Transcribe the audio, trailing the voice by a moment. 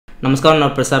నమస్కారం నా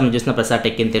ప్రసాద్ మీరు చూసిన Prasad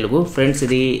tech in Telugu friends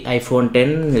ఇది ఐఫోన్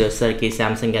 10 ఇది వచ్చేసరికి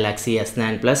Samsung Galaxy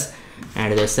S9 plus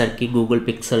and ఇది వచ్చేసరికి గూగుల్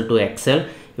పిక్సెల్ 2 XL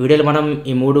ఈ వీడియోలో మనం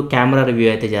ఈ మూడు కెమెరా రివ్యూ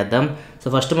అయితే చేద్దాం. సో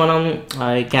ఫస్ట్ మనం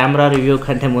ఈ కెమెరా రివ్యూ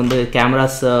కంటే ముందు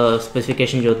కెమెరాస్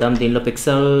స్పెసిఫికేషన్ చూద్దాం. దీనిలో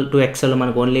పిక్సెల్ 2 XL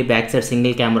మనకు only back side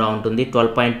single camera ఉంటుంది,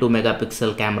 12.2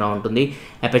 మెగాపిక్సెల్ కెమెరా ఉంటుంది,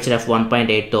 అపర్చర్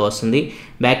f1.8తో వస్తుంది.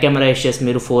 బ్యాక్ కెమెరా వచ్చేసి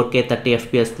మీరు 4K 30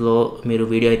 FPSలో మీరు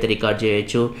వీడియో అయితే రికార్డ్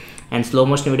చేయొచ్చు. అండ్ స్లో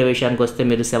మోషన్ వీడియో విషయానికి వస్తే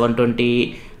మీరు 720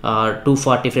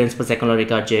 240 ఫ్రేమ్స్ పర్ సెకండ్లో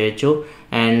రికార్డ్ చేయొచ్చు.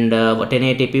 అండ్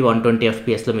 1080p 120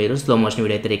 FPSలో మీరు స్లో మోషన్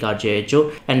వీడియో అయితే రికార్డ్ చేయొచ్చు.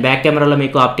 అండ్ బ్యాక్ కెమెరాలో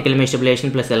మీకు optical image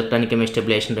stabilisation plus electronic image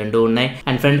stabilisation రెండు ఉన్నాయి.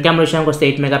 అండ్ ఫ్రంట్ కెమెరా విషయానికి వస్తే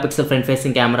 8 మెగాపిక్సెల్ ఫ్రంట్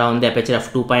ఫేసింగ్ కెమెరా ఉంది, అపర్చర్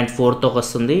f2.4తో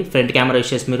వస్తుంది. ఫ్రంట్ కెమెరా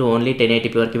వచ్చేసి మీరు ఓన్లీ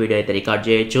 1080p వరకు వీడియో అయితే రికార్డ్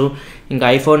చేయొచ్చు. ఇంకా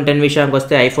ఐఫోన్ 10 విషయానికి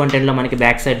వస్తే ఐఫోన్ 10లో మనకి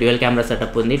back side dual camera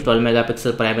setup ఉంది. 12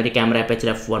 మెగాపిక్సెల్ ప్రైమరీ కెమెరా,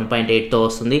 అపర్చర్ f1.8తో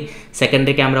వస్తుంది.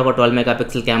 సెకండరీ కెమెరా ఒక 12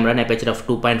 మెగాపిక్సెల్ కెమెరా, అపర్చర్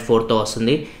f2.4తో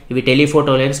వస్తుంది. ఇవి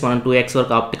టెలిఫోటో లెన్స్, మనం 2x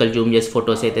వరకు ఆప్టికల్ జూమ్ చేసి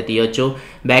ఫొటోస్ అయితే తీయొచ్చు.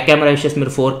 బ్యాక్ కెమెరా వచ్చేసి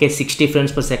మీరు 4K 60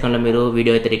 ఫ్రేమ్స్ పర్ సెకండ్లో మీరు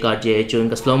వీడియో అయితే రికార్డ్ చేయొచ్చు.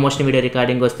 ఇంకా స్లో మోషన్ వీడియో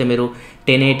రికార్డింగ్ వస్తే మీరు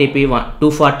 1080p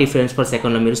 240 ఫ్రేమ్స్ పర్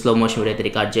సెకండ్లో మీరు స్లో మోషన్ వీడియో అయితే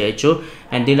రికార్డ్ చేయొచ్చు.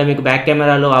 అండ్ దీనిలో మీకు బ్యాక్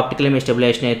కెమెరాలో ఆప్టికల్ ఇమేజ్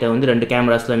స్టెబిలైజేషన్ అయితే ఉంది, రెండు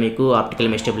కెమెరాస్లో మీకు ఆప్టికల్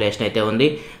ఇమేజ్ స్టెబిలైజేషన్ అయితే ఉంది.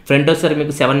 ఫ్రంట్ వచ్చేసరికి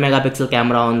మీకు 7 మెగాపిక్సెల్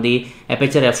కెమెరా ఉంది,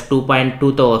 అపర్చర్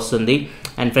f2.2తో వస్తుంది.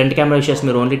 అండ్ ఫ్రంట్ కెమెరా వచ్చేసి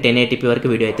మీరు ఓన్లీ 1080p వరకు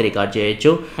వీడియో అయితే రికార్డ్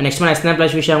చేయొచ్చు. అండ్ నెక్స్ట్ మన S9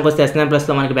 ప్లస్ విషయానికి వస్తే S9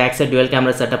 ప్లస్లో మనకి back side dual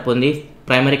camera setup ఉంది.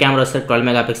 ప్రైమరీ కెమెరా వస్తే 12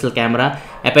 మెగాపిక్సెల్ కెమెరా,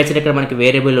 అపర్చర్ ఇక్కడ మనకి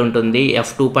వేరియబుల్ ఉంటుంది,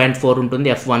 f2.4 ఉంటుంది,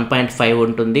 f1.5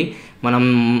 ఉంటుంది.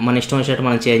 మన ఇష్టం వచ్చినట్టు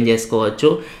మనం చేంజ్ చేసుకోవచ్చు.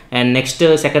 అండ్ నెక్స్ట్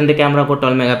సెకండరీ కెమెరా ఒక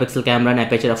 12 మెగాపిక్సెల్ కెమెరా,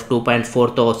 అపర్చర్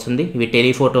f2.4తో వస్తుంది. ఇవి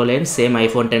టెలిఫోటో లెన్స్, సేమ్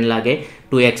ఐఫోన్ 10 లాగే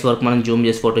 2x వరకు మనం జూమ్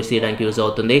చేసి ఫోటోస్ తీయడానికి యూజ్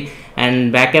అవుతుంది. అండ్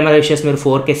బ్యాక్ కెమెరా వచ్చేసి మీరు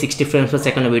 4K 60 frames per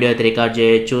second video అయితే రికార్డ్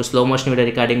చేయొచ్చు. స్లో మోషన్ వీడియో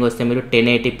రికార్డింగ్ వస్తే మీరు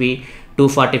 1080p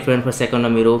 240 ఫ్రేమ్స్ పర్ సెకండ్లో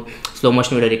మీరు స్లో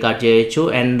మోషన్ వీడియో రికార్డ్ చేయొచ్చు.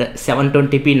 అండ్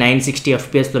 720p 960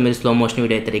 FPSలో మీరు స్లో మోషన్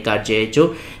వీడియో అయితే రికార్డ్ చేయొచ్చు.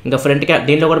 ఇంకా ఫ్రంట్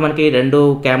దీంట్లో కూడా మనకి రెండు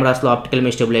కెమెరాస్లో ఆప్టికల్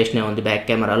ఇమేజ్ స్టెబిలైజేషన్ ఉంది బ్యాక్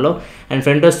కెమెరాలో. అండ్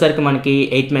ఫ్రంట్ వచ్చేసరికి మనకి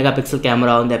 8 మెగాపిక్సెల్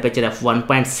కెమెరా ఉంది, అపర్చర్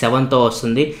f1.7తో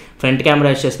వస్తుంది. ఫ్రంట్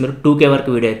కెమెరా వచ్చేసి మీరు 2K వరకు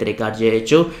వీడియో అయితే రికార్డ్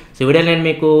చేయొచ్చు. సో వీడియో నేను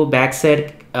మీకు బ్యాక్ సైడ్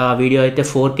వీడియో అయితే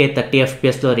 4K 30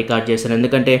 FPSలో రికార్డ్ చేశాను,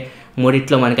 ఎందుకంటే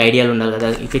మూడిట్లో మనకి ఐడియాలు ఉండాలి కదా.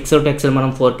 ఈ పిక్సెల్ 2 XL మనం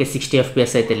 4K 60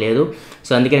 FPS అయితే లేదు,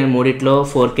 సో అందుకే నేను మూడిట్లో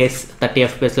 4K 30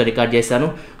 FPSలో రికార్డ్ చేశాను.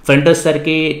 ఫ్రంట్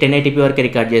వచ్చేసరికి 1080p వరకు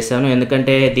రికార్డ్ చేశాను,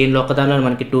 ఎందుకంటే దీనిలో ఒకదానిలో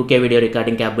మనకి 2K వీడియో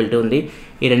రికార్డింగ్ క్యాపబిలిటీ ఉంది.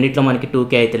 ఈ రెండిట్లో మనకి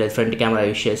 2K అయితే లేదు ఫ్రంట్ కెమెరా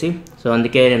యూస్ చేసి, సో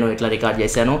అందుకే నేను ఇట్లా రికార్డ్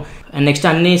చేశాను. అండ్ నెక్స్ట్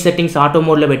అన్ని సెట్టింగ్స్ ఆటో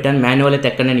మోడ్లో పెట్టాను, మాన్యువల్ అయితే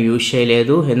ఎక్కడ నేను యూజ్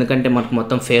చేయలేదు, ఎందుకంటే మనకు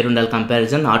మొత్తం ఫేర్ ఉండాలి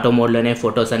కంపారిజన్. ఆటో మోడ్లోనే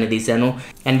ఫొటోస్ అన్ని తీశాను.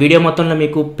 అండ్ వీడియో మొత్తంలో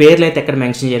మీకు పేర్లు అయితే ఎక్కడ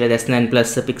మెన్షన్ చేయలేదు. S9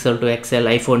 plus, pixel 2 XL,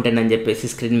 iPhone 10 అని చెప్పేసి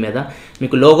స్క్రీన్ మీద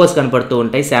మీకు లోగోస్ కనపడుతూ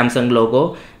ఉంటాయి. Samsung logo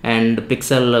and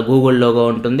pixel Google logo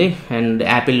ఉంటుంది, అండ్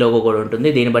యాపిల్ లోగో కూడా ఉంటుంది.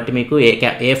 దీన్ని బట్టి మీకు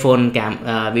ఏ ఫోన్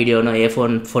వీడియోనో ఏ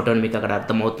ఫోన్ ఫోటోని మీకు అక్కడ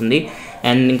అర్థమవుతుంది.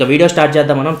 అండ్ ఇంకా వీడియో స్టార్ట్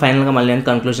చేద్దాం మనం. ఫైనల్గా మళ్ళీ నేను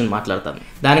కన్క్లూజన్ మాట్లాడతాను.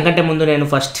 దానికంటే ముందు నేను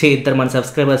ఫస్ట్ ఇద్దరు మన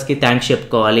సబ్స్క్రైబర్స్కి థ్యాంక్స్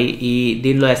చెప్పుకోవాలి.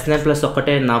 దీనిలో S9 ప్లస్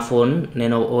ఒక్కటే నా ఫోన్,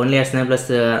 నేను only S9 plus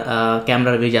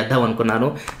camera review చేద్దాం అనుకున్నాను.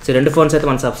 సో రెండు ఫోన్స్ అయితే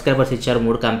మన సబ్స్క్రైబర్స్ ఇచ్చారు,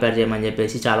 3 కంపేర్ చేయమని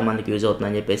చెప్పేసి, చాలామందికి యూజ్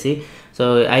అవుతుందని చెప్పేసి. సో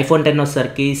ఐఫోన్ 10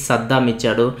 వచ్చేసరికి సద్దాం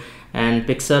ఇచ్చాడు, అండ్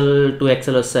పిక్సెల్ 2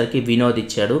 XL వచ్చేసరికి వినోద్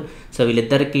ఇచ్చాడు. సో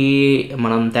వీళ్ళిద్దరికి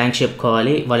మనం థ్యాంక్స్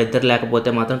చెప్పుకోవాలి. వాళ్ళిద్దరు లేకపోతే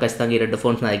మాత్రం ఖచ్చితంగా ఈ 2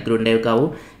 ఫోన్స్ నా దగ్గర ఉండేవి కావు,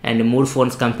 అండ్ 3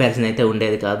 ఫోన్స్ కంపారిజన్ అయితే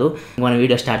ఉండేది కాదు. మనం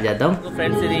వీడియో స్టార్ట్ చేద్దాం.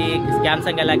 ఫ్రెండ్స్ ఇది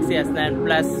Samsung Galaxy S9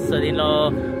 plus. So దీనిలో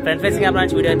ఫ్రంట్ ఫేసింగ్ కెమెరా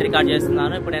నుంచి వీడియో అయితే రికార్డ్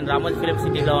చేస్తున్నాను. ఇప్పుడు నేను రామోజీ ఫిలిం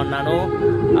సిటీలో ఉన్నాను.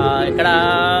 ఇక్కడ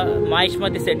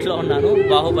మహిష్మతి సెట్లో ఉన్నాను.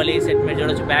 బాహుబలి సెట్ మీద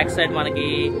చూడొచ్చు. బ్యాక్ సైడ్ మనకి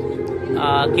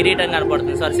కిరీటం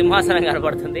కనపడుతుంది, సారీ సింహాసనం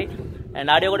కనపడుతుంది. అండ్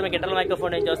ఆడియో కూడా మీకు ఇంటర్నల్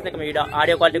మైక్రోఫోన్ నుంచి వస్తుంది, మీకు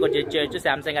ఆడియో క్వాలిటీ కూడా చెక్ చేయొచ్చు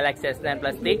సామ్సంగ్ గెలాక్సీ S9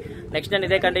 ప్లస్ది. నెక్స్ట్ నేను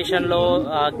ఇదే కండిషన్లో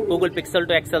గూగుల్ పిక్సెల్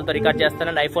 2 XLతో రికార్డ్ చేస్తాను,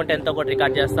 అండ్ ఐఫోన్ 10తో కూడా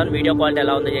రికార్డ్ చేస్తాను. వీడియో క్వాలిటీ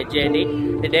ఎలా ఉందో చెక్ చేయండి.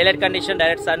 ఇది డైలైట్ కండిషన్,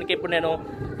 డైరెక్ట్ సన్కి ఇప్పుడు నేను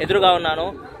ఎదురుగా ఉన్నాను,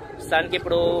 సన్కి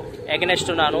ఇప్పుడు ఎగనెస్ట్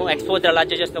ఉన్నాను. ఎక్స్పోజర్ ఎలా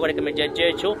చేస్తున్నా కూడా ఇక్కడ మీరు జడ్జ్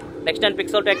చేయొచ్చు. నెక్స్ట్ నేను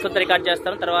పిక్సెల్ 2 XLతో రికార్డ్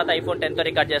చేస్తాను, తర్వాత ఐఫోన్ 10తో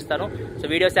రికార్డ్ చేస్తాను. సో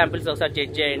వీడియో శాంపిల్స్ ఒకసారి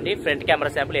జడ్జ్ చేయండి, ఫ్రంట్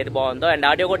కెమెరా శాంపిల్ ఏది బాగుందో, అండ్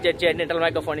ఆడియో కూడా జడ్జ్ చేయండి, ఇంటర్నల్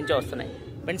మైక్రోఫోన్ నుంచి వస్తున్నాయి.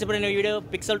 ఫ్రెండ్స్ ఇప్పుడు నేను వీడియో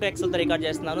పిక్సెల్ 2 XLతో రికార్డ్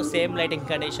చేస్తున్నాను, సేమ్ లైటింగ్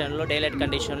కండిషన్లో, డైలైట్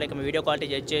కండిషన్లో. ఇక వీడియో క్వాలిటీ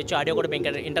జడ్జ్ చేయొచ్చు, ఆడియో కూడా మీకు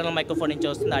ఇంటర్నల్ మైక్రోఫోన్ నుంచి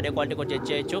వస్తుంది, ఆడియో క్వాలిటీ కూడా జడ్జ్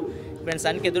చేయొచ్చు. ఇప్పుడు నేను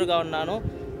సన్కి ఎదురుగా ఉన్నాను,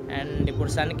 అండ్ ఇప్పుడు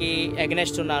సన్కి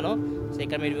ఎగనెస్ట్ ఉన్నాను. సో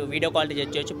ఇక్కడ మీరు వీడియో క్వాలిటీ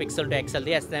జడ్జ్ చేయొచ్చు పిక్సెల్ 2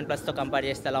 XLది S9 ప్లస్తో కంపేర్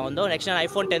చేస్తే ఎలా ఉందో. నెక్స్ట్ నేను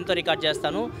ఐఫోన్ 10తో రికార్డ్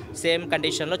చేస్తాను, సేమ్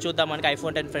కండిషన్లో. చూద్దాం మనకి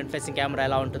ఐఫోన్ 10 ఫ్రంట్ ఫేసింగ్ కెమెరా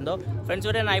ఎలా ఉంటుందో. ఫ్రెండ్స్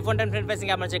నేను iPhone 10 front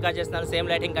facing camera record చేస్తాను, సేమ్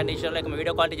లైటింగ్ కండిషన్లో. ఇక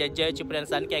వీడియో క్వాలిటీ జడ్జ్ చేయొచ్చు. ఇప్పుడు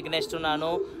నేను సన్కి ఎగనెస్ట్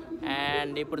ఉన్నాను,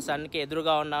 అండ్ ఇప్పుడు సన్కి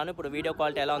ఎదురుగా ఉన్నాను. ఇప్పుడు వీడియో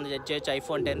క్వాలిటీ ఎలా ఉంది జడ్జ్ చేయొచ్చు.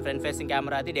 ఐఫోన్ 10 ఫ్రంట్ ఫేసింగ్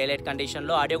కెమెరా, అది డైలైట్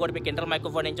కండిషన్లో. ఆడియో కూడా మీకు ఇంటర్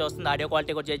మైక్రోఫోన్ నుంచి వస్తుంది. ఆడియో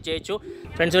క్వాలిటీ కూడా జడ్జ్ చేయొచ్చు.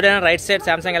 Friends video right side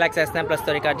Samsung Galaxy S9 Plus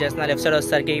తో రికార్డ్ చేస్తున్నాను. లెఫ్ట్ సైడ్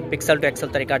వచ్చేసరికి పిక్సెల్ టు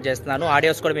ఎక్సెల్ తో రికార్డ్ చేస్తున్నాను.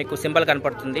 ఆడియోస్ కూడా మీకు సింబల్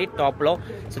కనపడుతుంది టాప్లో.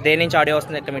 సో దేని నుంచి ఆడియో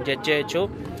వస్తుంది ఇక్కడ మీరు జడ్జ్ చేయొచ్చు.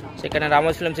 సో ఇక్కడ నేను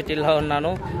రామోస్ ఫిల్మ్ సిటీలో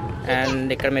ఉన్నాను.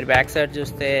 అండ్ ఇక్కడ మీరు బ్యాక్ సైడ్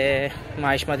చూస్తే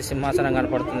మహిష్మతి సింహాసనం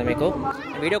కనపడుతుంది మీకు.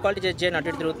 వీడియో క్వాలిటీ జడ్జ్ చేయని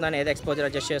అటు తిరుగుతున్నాను. ఏది ఎక్స్పోజర్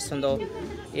అడ్జస్ట్ చేస్తుందో,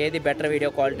 ఏది బెటర్ వీడియో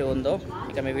క్వాలిటీ ఉందో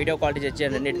ఇక మీ వీడియో క్వాలిటీ జడ్జ్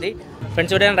చేయండి రెండింటిది.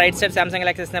 ఫ్రెండ్స్ చూడండి right side Samsung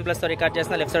Galaxy S9 Plus తో రికార్డ్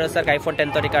చేస్తున్నాను. లెఫ్ట్ సైడ్ వచ్చేసరికి ఐఫోన్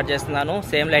 10 తో రికార్డ్ చేస్తున్నాను.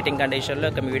 సేమ్ లైటింగ్ కండిషన్లో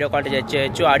ఇక మీ వీడియో క్వాలిటీ జడ్జ్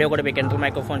చేయొచ్చు. ఆడియో కూడా మీకు ఇంటర్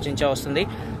మైక్రోఫోన్స్ నుంచే వస్తుంది.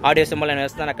 ఆడియో సింబల్ నేను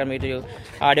వేస్తున్నాను, అక్కడ మీరు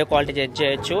ఆడియో క్వాలిటీ జడ్జ్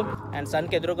చేయొచ్చు. అండ్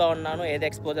సన్కి ఎదురుగా ఉన్నాను. ఏది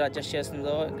ఎక్స్పోజర్ అడ్జస్ట్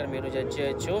చేస్తుందో ఇక్కడ మీరు జడ్జ్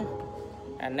చేయొచ్చు.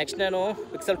 అండ్ నెక్స్ట్ నేను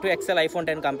pixel to XL iPhone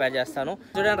 10 compare చేస్తాను.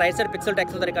 చూడండి right side pixel to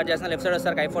XL తో రికార్డ్ చేస్తాను. లెఫ్ట్ సైడ్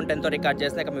వచ్చేసరికి ఐఫోన్ 10 తో రికార్డ్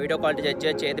చేస్తాను. ఇక వీడియో క్వాలిటీ జడ్జ్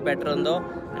చేయొచ్చు ఏది బెటర్ ఉందో.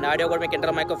 అండ్ ఆడియో కూడా మీకు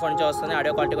ఇంటర్ మైక్రోఫోన్ నుంచి వస్తుంది.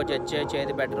 ఆడియో క్వాలిటీ కూడా జడ్జ్ చేయొచ్చు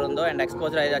ఏది బెటర్ ఉందో. అండ్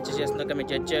ఎక్స్పోజర్ ఏది అడ్జస్ట్ చేస్తుందో ఇక మీరు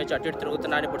జడ్జ్ చేయొచ్చు. అటు ఇటు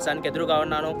తిరుగుతున్నాను. ఇప్పుడు సన్కి ఎదురుగా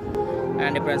ఉన్నాను.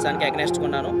 అండ్ ఇప్పుడు నేను సన్కి అగ్నెస్ట్గా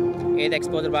ఉన్నాను. ఏది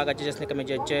ఎక్స్పోజర్ బాగా అడ్జస్ట్ చేస్తుంది ఇక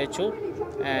మీరు జడ్జ్ చేయొచ్చు.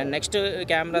 అండ్ నెక్స్ట్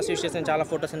కెమెరాస్ యూస్ చేసిన చాలా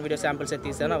ఫోటోస్ అండ్ వీడియో శాంపిల్స్ అయితే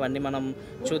తీసాను. అవన్నీ మనం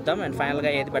చూద్దాం. అండ్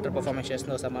ఫైనల్గా ఏది బెటర్ పర్ఫార్మెన్స్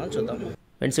చేస్తుందో ఒకసారి మనం చూద్దాం.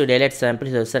 ఫ్రెండ్స్ డైలైట్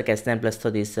శాంపిల్స్ వచ్చేసరికి S9 Plus తో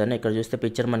తీస్తాను. ఇక్కడ చూస్తే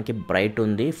పిక్చర్ మనకి బ్రైట్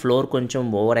ఉంది. ఫ్లోర్ కొంచెం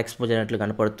ఓవర్ ఎక్స్పోజర్ అయినట్లు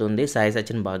కనపడుతుంది. సాయి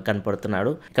సచిన్ బాగా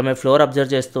కనపడుతున్నాడు. ఇక్కడ మీరు ఫ్లోర్ అబ్జర్వ్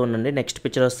చేస్తూ ఉండండి. నెక్స్ట్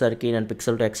పిక్చర్ వచ్చేసరికి నేను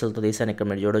పిక్సెల్ టు ఎక్సెల్ తో తీసాను. ఇక్కడ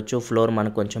మీరు చూడొచ్చు ఫ్లోర్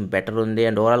మనకు కొంచెం బెటర్ ఉంది.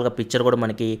 అండ్ ఓవరాల్గా పిక్చర్ కూడా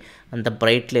మనకి అంత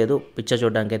బ్రైట్ లేదు. పిక్చర్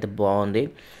చూడడానికి అయితే బాగుంది.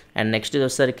 అండ్ నెక్స్ట్ ఇది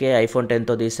వచ్చేసరికి ఐఫోన్ 10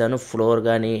 తో తీసాను. ఫ్లోర్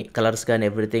కానీ కలర్స్ కానీ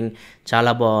ఎవ్రీథింగ్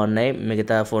చాలా బాగున్నాయి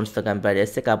మిగతా ఫోన్స్తో కంపేర్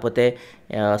చేస్తే. కాకపోతే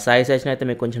సాయి సచిన్ అయితే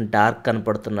మీకు కొంచెం డార్క్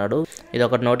కనపడుతున్నాడు. ఇది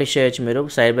ఒకటి నోటీస్ చేయొచ్చు మీరు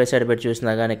సైడ్ బై సైడ్ పెట్టి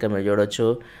చూసినా కానీ. ఇక్కడ మీరు చూడొచ్చు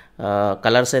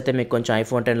కలర్స్ అయితే మీకు కొంచెం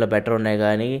ఐఫోన్ 10లో బెటర్ ఉన్నాయి.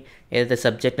 కానీ ఏదైతే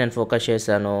సబ్జెక్ట్ నేను ఫోకస్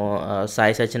చేశానో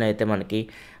సాయి సచిన్ అయితే మనకి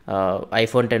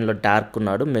ఐఫోన్ 10లో డార్క్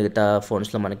ఉన్నాడు. మిగతా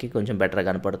ఫోన్స్లో మనకి కొంచెం బెటర్గా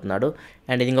కనపడుతున్నాడు.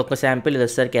 అండ్ ఇది ఇంకొక శాంపిల్. ఇది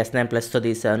వచ్చేసరికి S9 Plus తో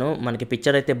తీసాను. మనకి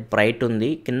పిక్చర్ అయితే బ్రైట్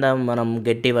ఉంది. కింద మనం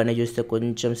గడ్డి ఇవన్నీ చూస్తే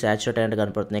కొంచెం సాచురేట్ అయినట్టు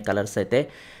కనపడుతున్నాయి కలర్స్ అయితే.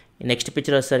 నెక్స్ట్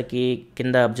పిక్చర్ వచ్చేసరికి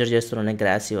కింద అబ్జర్వ్ చేస్తున్నాను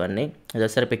గ్రాస్ ఇవన్నీ. ఇది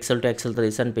వచ్చేసరికి పిక్సెల్ టు ఎక్సెల్తో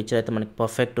తీసాను. పిక్చర్ అయితే మనకి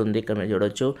పర్ఫెక్ట్ ఉంది. ఇక్కడ మీరు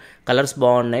చూడొచ్చు కలర్స్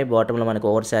బాగున్నాయి. బాటంలో మనకి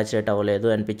ఓవర్ సాచురేట్ అవ్వలేదు.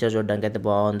 అండ్ పిక్చర్ చూడడానికి అయితే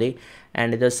బాగుంది.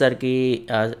 అండ్ ఇది వచ్చేసరికి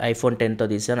ఐఫోన్ 10తో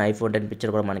తీసాను. ఐఫోన్ 10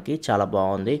 పిక్చర్ కూడా మనకి చాలా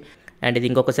బాగుంది. అండ్ ఇది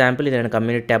ఇంకొక శాంపిల్. ఇది నేను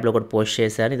కమ్యూనిటీ ట్యాబ్లో కూడా పోస్ట్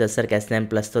చేశాను. ఇది వచ్చేసరికి S9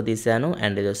 Plus తో తీసాను.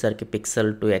 అండ్ ఇది వచ్చేసరికి పిక్సెల్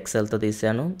టు ఎక్సెల్తో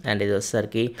తీసాను. అండ్ ఇది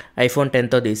వచ్చేసరికి ఐఫోన్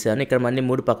 10తో తీసాను. ఇక్కడ మళ్ళీ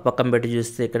మూడు పక్కన పెట్టి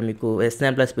చూస్తే ఇక్కడ మీకు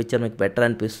S9 Plus పిక్చర్ మీకు బెటర్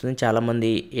అనిపిస్తుంది.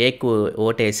 చాలామంది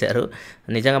ఓట్ వేశారు.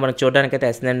 నిజంగా మనకు చూడడానికి అయితే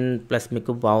S9 Plus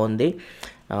మీకు బాగుంది.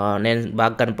 నేను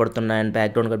బాగా కనపడుతున్నా. అండ్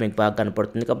బ్యాక్గ్రౌండ్ కూడా మీకు బాగా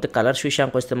కనపడుతుంది. కాకపోతే కలర్స్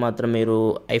విషయానికి వస్తే మాత్రం మీరు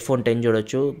ఐఫోన్ 10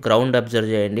 చూడొచ్చు. గ్రౌండ్ అబ్జర్వ్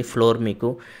చేయండి ఫ్లోర్ మీకు.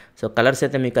 సో కలర్స్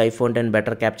అయితే మీకు ఐఫోన్ 10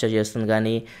 బెటర్ క్యాప్చర్ చేస్తుంది.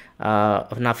 కానీ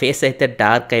నా ఫేస్ అయితే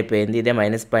డార్క్ అయిపోయింది. ఇదే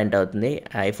మైనస్ పాయింట్ అవుతుంది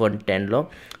ఐఫోన్ 10లో.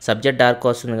 సబ్జెక్ట్ డార్క్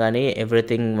వస్తుంది కానీ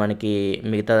ఎవ్రీథింగ్ మనకి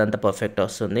మిగతాదంతా పర్ఫెక్ట్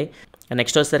వస్తుంది.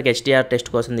 నెక్స్ట్ వచ్చేసరికి HDR టెస్ట్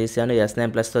కోసం తీసాను.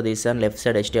 S9 Plusతో తీసాను. లెఫ్ట్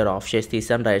సైడ్ HDR ఆఫ్ చేసి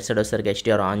తీసాను. రైట్ సైడ్ వచ్చేసరికి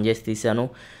HDR ఆన్ చేసి తీసాను.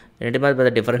 రెండింటి మధ్య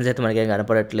పెద్ద డిఫరెన్స్ అయితే మనకేం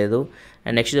కనపడట్లేదు.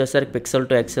 అండ్ నెక్స్ట్ వచ్చేసరికి పిక్సెల్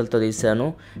టు ఎక్సెల్తో తీసాను.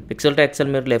 పిక్సెల్ టు ఎక్సెల్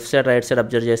మీరు left side right side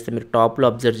observe చేస్తే మీరు టాప్లో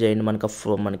అబ్జర్వ్ చేయండి.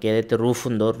 మనకి ఏదైతే రూఫ్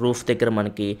ఉందో రూఫ్ దగ్గర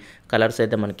మనకి కలర్స్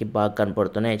అయితే మనకి బాగా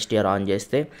కనపడుతున్నాయి HDR ఆన్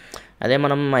చేస్తే. అదే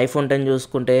మనం ఐఫోన్ 10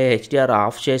 చూసుకుంటే HDR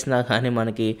ఆఫ్ చేసినా కానీ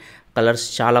మనకి కలర్స్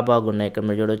చాలా బాగున్నాయి. ఇక్కడ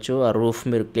మీరు చూడొచ్చు ఆ రూఫ్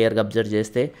మీరు క్లియర్గా అబ్జర్వ్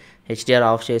చేస్తే HDR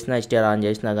ఆఫ్ చేసినా HDR ఆన్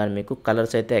చేసినా కానీ మీకు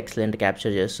కలర్స్ అయితే ఎక్సలెంట్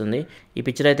క్యాప్చర్ చేస్తుంది. ఈ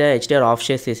పిక్చర్ అయితే HDR ఆఫ్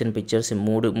చేసి తీసిన పిక్చర్స్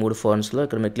మూడు ఫోన్స్లో.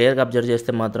 ఇక్కడ మీరు క్లియర్గా అబ్జర్వ్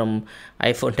చేస్తే మాత్రం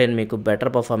ఐఫోన్ 10 మీకు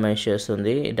బెటర్ పర్ఫార్మెన్స్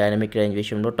చేస్తుంది డైనమిక్ రేంజ్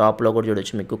విషయంలో. టాప్లో కూడా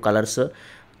చూడొచ్చు మీకు కలర్స్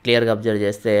క్లియర్గా అబ్జర్వ్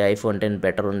చేస్తే ఐఫోన్ 10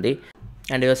 బెటర్ ఉంది.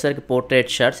 అండ్ ఇది వచ్చేసరికి పోర్ట్రేట్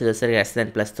షాట్స్. ఇది వచ్చేసరికి S9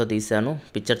 Plusతో తీసాను.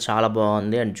 పిక్చర్ చాలా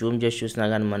బాగుంది. అండ్ జూమ్ చేసి చూసినా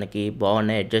కానీ మనకి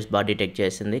బాగున్నాయి. ఎడ్జెస్ బాగా డిటెక్ట్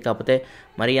చేసింది. కాకపోతే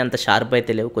మరీ అంత షార్ప్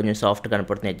అయితే లేవు, కొంచెం సాఫ్ట్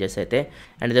కనపడుతుంది ఎడ్జెస్ అయితే.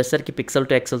 అండ్ ఇది వచ్చేసరికి పిక్సెల్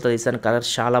టు ఎక్సెల్తో తీసాను.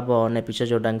 కలర్స్ చాలా బాగున్నాయి. పిక్చర్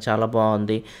చూడడానికి చాలా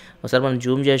బాగుంది. ఒకసారి మనం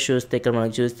జూమ్ చేసి చూస్తే ఇక్కడ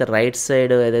మనకి చూస్తే రైట్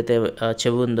సైడ్ ఏదైతే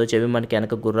చెవి ఉందో చెవి మనకి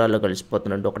వెనక గుర్రాల్లో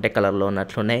కలిసిపోతున్నట్టు ఒకటే కలర్లో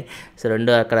ఉన్నట్లున్నాయి. సో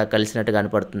రెండు అక్కడ కలిసినట్టు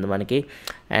కనపడుతుంది మనకి.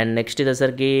 అండ్ నెక్స్ట్ ఇది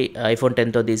వచ్చేసరికి ఐఫోన్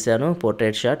 10తో తీసాను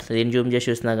పోర్ట్రేట్ షాట్. దీన్ని జూమ్ చేసి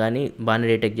చూసినా కానీ బాగానే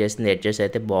డిటెక్ట్ చేసింది. ఎడ్జెస్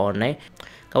అయితే బాగున్నాయి.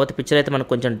 కాకపోతే పిక్చర్ అయితే మనకు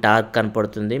కొంచెం డార్క్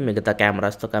కనపడుతుంది మిగతా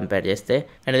కెమెరాస్తో కంపేర్ చేస్తే.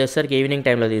 అండ్ ఇది వచ్చేసరికి ఈవినింగ్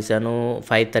టైంలో తీసాను.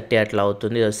 5:30 అట్లా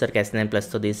అవుతుంది. ఇది వచ్చేసరికి S9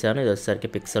 Plusతో తీసాను. ఇది వచ్చేసరికి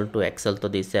పిక్సెల్ టు ఎక్సెల్తో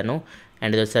తీసాను.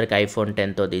 అండ్ ఇది వచ్చేసరికి ఐఫోన్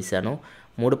 10తో తీసాను.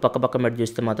 మూడు పక్క పెట్టి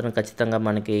చూస్తే మాత్రం ఖచ్చితంగా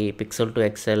మనకి pixel to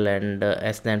XL and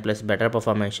S9 Plus better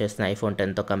performance చేస్తుంది ఐఫోన్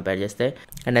 10తో కంపేర్ చేస్తే.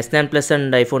 And S9 Plus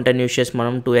and iPhone 10 use చేసి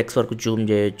మనం 2x వరకు జూమ్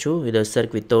చేయొచ్చు. ఇది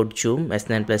వచ్చేసరికి without Zoom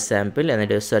S9 Plus sample. And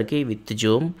ఇది వచ్చేసరికి విత్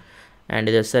జూమ్. అండ్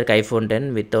ఇది వచ్చేసరికి ఐఫోన్ 10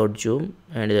 వితౌట్ జూమ్.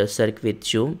 అండ్ ఇది వచ్చేసరికి విత్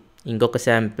జూమ్. ఇంకొక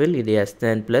శాంపిల్ ఇది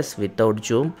S9 Plus వితౌట్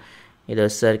జూమ్. ఇది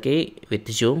వచ్చేసరికి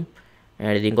విత్ జూమ్.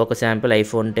 అండ్ ఇది ఇంకొక sample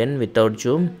iPhone 10 without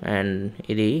Zoom and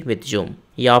ఇది విత్ జూమ్.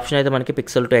 ఈ ఆప్షన్ అయితే మనకి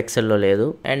పిక్సెల్ టు ఎక్సెల్లో లేదు.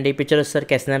 అండ్ ఈ పిక్చర్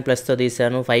వచ్చేసరికి S9 ప్లస్తో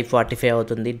తీసాను. 545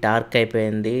 అవుతుంది, డార్క్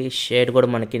అయిపోయింది. షేడ్ కూడా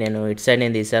మనకి నేను ఇటు సైడ్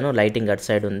నేను తీసాను, లైటింగ్ అటు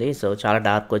సైడ్ ఉంది, సో చాలా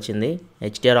డార్క్ వచ్చింది.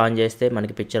 HDR ఆన్ చేస్తే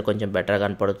మనకి పిక్చర్ కొంచెం బెటర్గా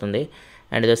కనపడుతుంది.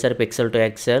 అండ్ ఇది వచ్చేసరికి pixel to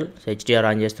XL, HDR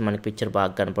on చేస్తే మనకి పిక్చర్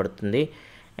బాగా కనపడుతుంది.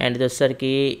 అండ్ ఇది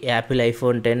వచ్చేసరికి యాపిల్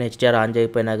ఐఫోన్ 10 HDR ఆన్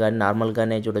చేయకపోయినా కానీ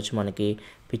నార్మల్గానే చూడొచ్చు, మనకి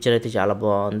పిక్చర్ అయితే చాలా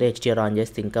బాగుంది. HDR ఆన్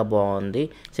చేస్తే ఇంకా బాగుంది.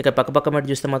 సో ఇక్కడ పక్క మీద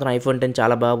చూస్తే మాత్రం ఐఫోన్ 10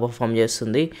 చాలా బాగా పర్ఫామ్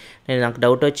చేస్తుంది. నాకు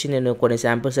డౌట్ వచ్చి నేను కొన్ని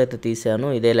శాంపిల్స్ అయితే తీసాను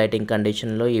ఇదే లైటింగ్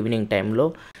కండిషన్లో ఈవినింగ్ టైంలో.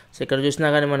 సో ఇక్కడ చూసినా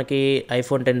కానీ మనకి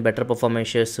ఐఫోన్ 10 బెటర్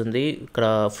పర్ఫార్మెన్స్ చేస్తుంది. ఇక్కడ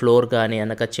ఫ్లోర్ కానీ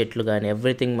వెనక చెట్లు కానీ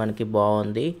ఎవ్రీథింగ్ మనకి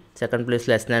బాగుంది. సెకండ్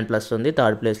ప్లేస్లో S9 ప్లస్ ఉంది,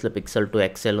 థర్డ్ ప్లేస్లో పిక్సెల్ టు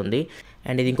ఎక్సెల్ ఉంది.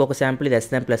 అండ్ ఇది ఇంకొక శాంపిల్, ఇది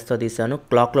S9 ప్లస్తో తీసాను.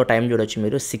 క్లాక్లో టైం చూడొచ్చు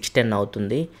మీరు, 6:10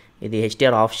 అవుతుంది. ఇది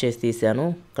HDR ఆఫ్ చేసి తీసాను.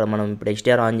 ఇక్కడ మనం ఇప్పుడు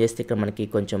HDR ఆన్ చేస్తే ఇక్కడ మనకి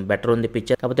కొంచెం బెటర్ ఉంది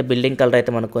పిక్చర్, కాకపోతే బిల్డింగ్ కలర్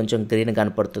అయితే మనకు కొంచెం గ్రీన్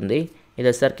కనపడుతుంది. ఇది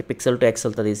వచ్చేసరికి పిక్సెల్ టు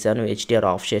ఎక్సెల్తో తీసాను, HDR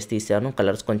ఆఫ్ చేసి తీసాను,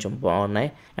 కలర్స్ కొంచెం బాగున్నాయి.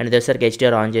 అండ్ ఇది వచ్చేసరికి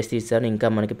HDR ఆన్ చేసి తీసాను, ఇంకా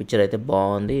మనకి పిక్చర్ అయితే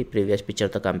బాగుంది ప్రీవియస్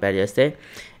పిక్చర్తో కంపేర్ చేస్తే.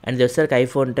 అండ్ ఇది వచ్చేసరికి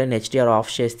ఐఫోన్ 10 HDR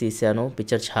ఆఫ్ చేసి తీసాను,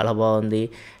 పిక్చర్ చాలా బాగుంది.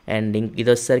 అండ్ ఇది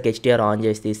వచ్చేసరికి HDR ఆన్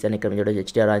చేసి తీసాను, ఇక్కడ చూడొచ్చు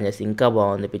HDR ఆన్ చేసి ఇంకా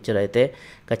బాగుంది పిక్చర్ అయితే.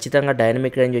 ఖచ్చితంగా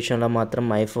డైనమిక్ రేంజ్ విషయంలో మాత్రం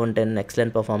ఐఫోన్ 10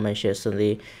 ఎక్సలెంట్ పర్ఫార్మెన్స్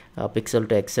చేస్తుంది pixel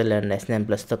to XL and S9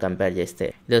 ప్లస్తో compare చేస్తే.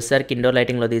 ఇది వచ్చేసరికి ఇండోర్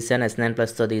లైటింగ్లో తీసాను, S9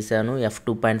 ప్లస్తో తీసాను,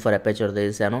 f2.4 అపేచర్తో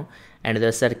తీసాను. అండ్ ఇది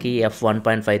వచ్చేసరికి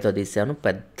f1.5తో తీసాను,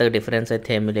 పెద్ద డిఫరెన్స్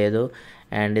అయితే ఏమీ లేదు.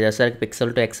 అండ్ ఇది వచ్చేసరికి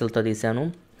పిక్సెల్ టు ఎక్సెల్తో తీసాను.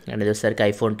 అండ్ ఇది వచ్చేసరికి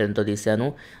ఐఫోన్ 10తో తీసాను.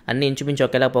 అన్ని ఇంచుమించు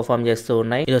ఒకేలా పర్ఫామ్ చేస్తూ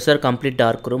ఉన్నాయి. ఇది వచ్చేసరికి కంప్లీట్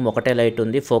డార్క్ రూమ్, ఒకటే లైట్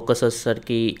ఉంది, ఫోకస్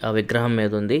వచ్చేసరికి ఆ విగ్రహం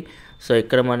మీద ఉంది. సో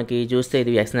ఇక్కడ మనకి చూస్తే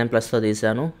ఇది S9 ప్లస్తో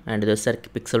తీసాను. అండ్ ఇది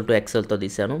వచ్చేసరికి పిక్సెల్ టు ఎక్సెల్తో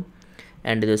తీసాను.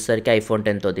 అండ్ ఇది వచ్చేసరికి ఐఫోన్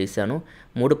 10తో తీసాను.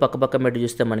 మూడు పక్క మీద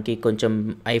చూస్తే మనకి కొంచెం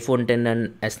ఐఫోన్ 10 అండ్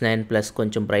S9 ప్లస్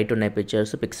కొంచెం బ్రైట్ ఉన్నాయి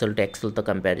పిక్చర్స్ పిక్సెల్ టు ఎక్సెల్తో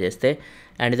కంపేర్ చేస్తే.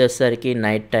 అండ్ ఇది వచ్చేసరికి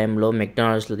నైట్ టైంలో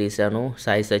మెక్డానల్డ్స్లో తీసాను,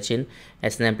 సాయి సచిన్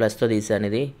S9 ప్లస్తో తీసాను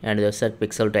ఇది. అండ్ ఇది వచ్చేసరికి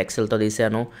పిక్సెల్ టు ఎక్సెల్తో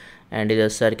తీసాను. అండ్ ఇది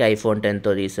వచ్చేసరికి ఐఫోన్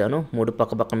 10తో తీసాను. మూడు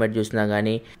పక్క మీద చూసినా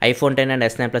కానీ iPhone 10 and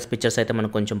S9 plus pictures అయితే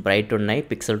మనకు కొంచెం బ్రైట్ ఉన్నాయి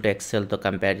పిక్సెల్ టు ఎక్సెల్తో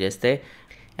కంపేర్ చేస్తే.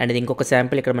 అండ్ ఇది ఇంకొక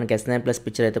శాంపిల్, ఇక్కడ మనకి S9 ప్లస్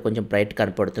పిక్చర్ అయితే కొంచెం బ్రైట్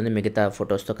కనపడుతుంది మిగతా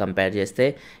ఫొటోస్తో కంపేర్ చేస్తే.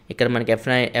 ఇక్కడ మనకి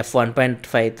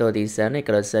f1.5తో తీసాను,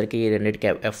 ఇక్కడ వచ్చేసరికి రెండింటికి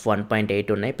f1.8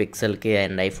 ఉన్నాయి పిక్సెల్కి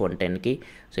అండ్ ఐఫోన్ 10కి.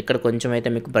 సో ఇక్కడ కొంచెం అయితే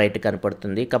మీకు బ్రైట్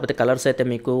కనపడుతుంది, కాకపోతే కలర్స్ అయితే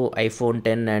మీకు ఐఫోన్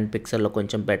 10 అండ్ పిక్సెల్లో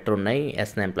కొంచెం బెటర్ ఉన్నాయి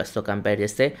S9 ప్లస్తో కంపేర్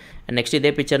చేస్తే. అండ్ నెక్స్ట్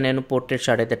ఇదే పిక్చర్ నేను పోర్ట్రేట్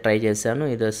షాట్ అయితే ట్రై చేశాను,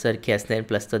 ఇది వచ్చేసరికి S9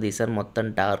 ప్లస్తో తీసాను, మొత్తం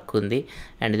డార్క్ ఉంది.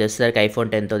 అండ్ ఇది వచ్చేసరికి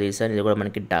ఐఫోన్ 10తో తీసాను, ఇది కూడా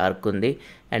మనకి డార్క్ ఉంది.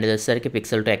 అండ్ ఇది వచ్చేసరికి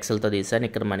పిక్సెల్ టు ఎక్సెల్తో తీసాను,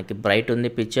 ఇక్కడ మనకి బ్రైట్ ఉంది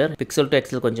పిక్చర్. పిక్సెల్ టు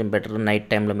ఎక్సెల్ కొంచెం బెటర్, నైట్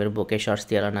టైంలో మీరు బొకే షాట్స్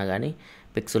తీయాలన్నా కానీ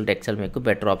పిక్సెల్ టు ఎక్సెల్ మీకు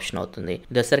బెటర్ ఆప్షన్ అవుతుంది.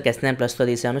 ఇది వచ్చేసరికి S9 ప్లస్తో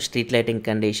తీసాను, street lighting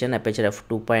condition, aperture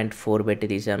f2.4 పెట్టి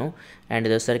తీసాను. అండ్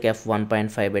ఇది వచ్చేసరికి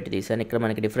f1.5 పెట్టి తీసాను. ఇక్కడ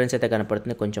మనకి డిఫరెన్స్ అయితే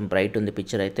కనపడుతుంది, కొంచెం బ్రైట్ ఉంది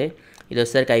పిక్చర్ అయితే. ఇది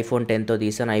వచ్చేసరికి ఐఫోన్ 10తో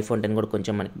తీసాను, ఐఫోన్ 10 కూడా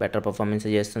కొంచెం మనకి బెటర్ పర్ఫార్మెన్స్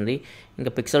చేస్తుంది.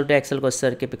 ఇంకా పిక్సెల్ టు ఎక్సెల్కి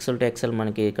వచ్చేసరికి పిక్సెల్ టు ఎక్సెల్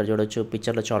మనకి ఇక్కడ చూడొచ్చు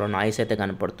పిక్చర్లో చాలా నాయిస్ అయితే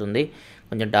కనపడుతుంది,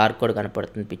 కొంచెం డార్క్ కూడా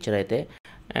కనపడుతుంది పిక్చర్ అయితే.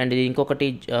 అండ్ ఇది ఇంకొకటి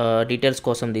డీటెయిల్స్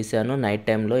కోసం తీసాను, నైట్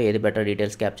టైంలో ఏది బెటర్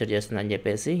డీటెయిల్స్ క్యాప్చర్ చేస్తుందని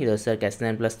చెప్పేసి. ఇది వచ్చేసరికి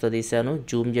S9 ప్లస్తో తీసాను,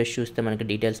 జూమ్ చేసి చూస్తే మనకి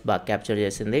డీటెయిల్స్ బాగా క్యాప్చర్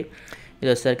చేసింది. ఇది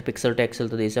వచ్చేసరికి పిక్సెల్ టు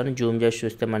ఎక్సెల్తో తీసాను, జూమ్ చేసి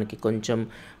చూస్తే మనకి కొంచెం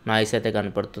నాయిస్ అయితే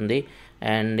కనపడుతుంది.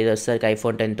 అండ్ ఇది వచ్చేసరికి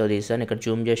ఐఫోన్ 10తో తీసాను, ఇక్కడ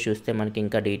జూమ్ చేసి చూస్తే మనకి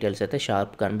ఇంకా డీటెయిల్స్ అయితే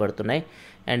షార్ప్ కనబడుతున్నాయి.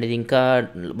 అండ్ ఇది ఇంకా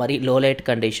మరి లో లైట్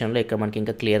కండిషన్లో ఇక్కడ మనకి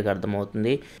ఇంకా క్లియర్గా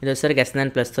అర్థమవుతుంది. ఇది వచ్చేసరికి S9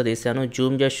 ప్లస్తో తీసాను,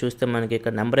 జూమ్ చేసి చూస్తే మనకి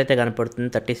ఇక్కడ నెంబర్ అయితే కనపడుతుంది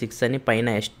 36 అని,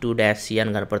 పైన S2-C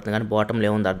అని కనపడుతుంది, కానీ బాటంలో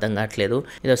ఏముంది అర్థం కావట్లేదు.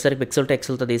 ఇది వచ్చేసరికి పిక్సెల్ టు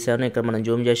ఎక్సెల్తో తీసాను, ఇక్కడ మనం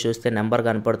జూమ్ చేసి చూస్తే నెంబర్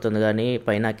కనపడుతుంది కానీ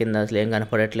పైన కింద అసలు ఏం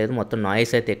కనపడట్లేదు, మొత్తం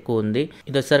నాయిస్ అయితే ఎక్కువ ఉంది.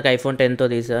 ఇది వచ్చేసరికి ఐఫోన్ 10తో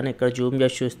తీసాను, ఇక్కడ జూమ్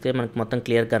చేసి చూస్తే మనకి మొత్తం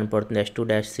క్లియర్ కనపడుతుంది,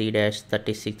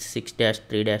 S2-C-36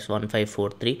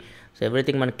 6-3-1543. సో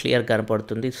ఎవ్రీథింగ్ మనకి క్లియర్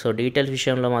కనపడుతుంది. సో డీటెయిల్స్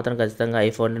విషయంలో మాత్రం ఖచ్చితంగా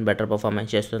ఐఫోన్ బెటర్ పర్ఫార్మెన్స్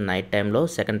చేస్తుంది నైట్ టైంలో.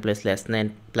 సెకండ్ ప్లేస్లో S9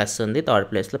 ప్లస్ ఉంది, థర్డ్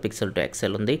ప్లేస్లో పిక్సెల్ టు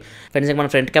ఎక్సెల్ ఉంది. ఫ్రెండ్స్ మన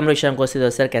ఫ్రంట్ కెమెరా విషయానికి వస్తే ఇది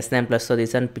వచ్చేసరికి S9 ప్లస్తో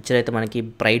తీసాను, పిక్చర్ అయితే మనకి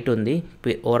బ్రైట్ ఉంది,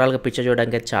 ఓవరాల్గా పిక్చర్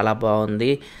చూడడానికి అయితే చాలా బాగుంది.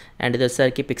 అండ్ ఇది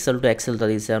వచ్చేసరికి పిక్సెల్ టు ఎక్సెల్తో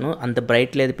తీసాను, అంత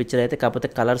బ్రైట్ లేదు పిక్చర్ అయితే, కాకపోతే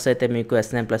కలర్స్ అయితే మీకు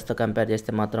S9 ప్లస్తో కంపేర్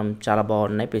చేస్తే మాత్రం చాలా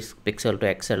బాగున్నాయి పిక్సెల్ టు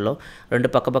ఎక్సెల్లో. రెండు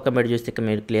పక్క మీద చూస్తే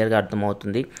మీరు క్లియర్గా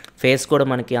అర్థమవుతుంది. ఫేస్ కూడా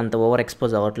మనకి అంత ఓవర్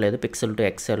ఎక్స్పోజ్ అవ్వట్లేదు పిక్సెల్ టు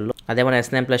ఎక్సెల్లో, అదే మన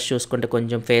S9 ప్లస్ చూసుకుంటే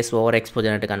కొంచెం ఫేస్ ఓవర్ ఎక్స్పోజ్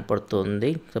అయినట్టు కనపడుతుంది.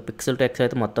 సో పిక్సెల్ టు ఎక్సెల్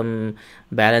అయితే మొత్తం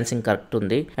బ్యాలెన్సింగ్ కరెక్ట్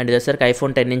ఉంది. అండ్ ఇది వచ్చేసరికి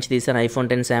ఐఫోన్ 10 నుంచి తీసాను, ఐఫోన్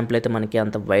 10 శాంపుల్ అయితే మనకి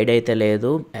అంత వైడ్ అయితే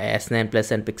లేదు, S9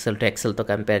 plus and pixel to ఎక్సెల్తో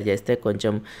compare చేస్తే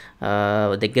కొంచెం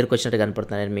దగ్గరకు వచ్చినట్టు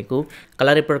కనపడుతుంది మీకు మీకు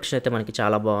కలర్ రిప్రొడక్షన్ అయితే మనకి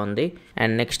చాలా బాగుంది.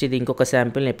 అండ్ నెక్స్ట్ ఇది ఇంకొక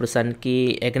శాంపిల్. ఇప్పుడు సన్కి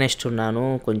ఎగ్నెస్ట్ ఉన్నాను,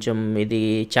 కొంచెం ఇది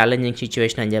ఛాలెంజింగ్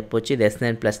సిచ్యువేషన్ అని చెప్పొచ్చు. ఇది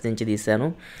S9+ నుంచి తీసాను.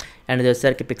 అండ్ ఇది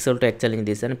వచ్చేసరికి పిక్సెల్ టు ఎక్సెల్ నుంచి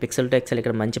తీసాను. పిక్సెల్ టు ఎక్సెల్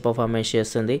ఇక్కడ మంచి పర్ఫార్మెన్స్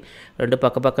చేస్తుంది. రెండు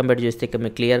పక్కన పెట్టి చూస్తే ఇక్కడ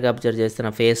మీకు క్లియర్గా అబ్జర్వ్ చేస్తున్న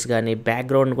ఫేస్ కానీ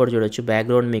బ్యాక్గ్రౌండ్ కూడా చూడొచ్చు.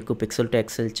 బ్యాక్గ్రౌండ్ మీకు పిక్సెల్ టు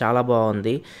ఎక్సెల్ చాలా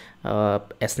బాగుంది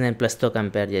S9+తో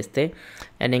కంపేర్ చేస్తే.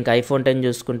 అండ్ ఇంకా iPhone 10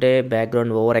 చూసుకుంటే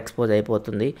బ్యాక్గ్రౌండ్ ఓవర్ ఎక్స్పోజ్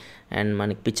అయిపోతుంది. అండ్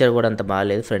మనకి పిక్చర్ కూడా అంత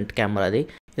బాగాలేదు ఫ్రంట్ కెమెరాది.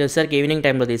 ఇది వచ్చేసరికి ఈవినింగ్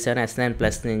టైంలో తీసాను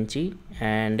S9+ నుంచి.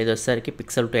 అండ్ ఇది వచ్చేసరికి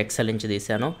పిక్సెల్ టు ఎక్సెల్ నుంచి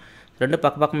తీసాను. రెండు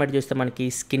పక్క పెట్టి చూస్తే మనకి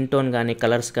స్కిన్ టోన్ కానీ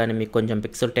కలర్స్ కానీ మీకు కొంచెం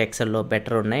పిక్సెల్ టు ఎక్సెల్లో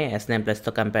బెటర్ ఉన్నాయి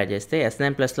S9+తో కంపేర్ చేస్తే.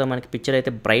 S9+లో మనకి పిక్చర్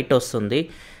అయితే బ్రైట్ వస్తుంది,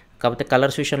 కాకపోతే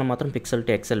కలర్స్ విషయంలో మాత్రం pixel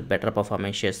to XL better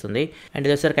performance చేస్తుంది. అండ్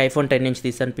ఇది వచ్చేసరికి iPhone 10 నుంచి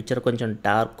తీసాను. పిక్చర్ కొంచెం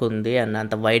డార్క్ ఉంది అండ్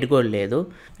అంత వైడ్ కూడా లేదు.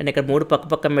 అండ్ ఇక్కడ మూడు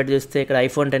పక్క పెట్టి చూస్తే ఇక్కడ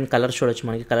iPhone 10 కలర్స్ చూడొచ్చు.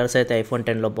 మనకి కలర్స్ అయితే iPhone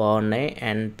 10లో బాగున్నాయి.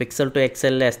 And pixel to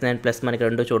XL S9+ మనకి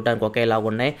రెండు చూడడానికి ఒకేలాగా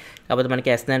ఉన్నాయి, కాకపోతే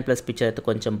మనకి S9+ పిక్చర్ అయితే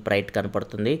కొంచెం బ్రైట్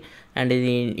కనపడుతుంది. అండ్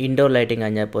ఇది ఇండోర్ లైటింగ్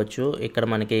అని చెప్పొచ్చు. ఇక్కడ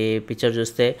మనకి పిక్చర్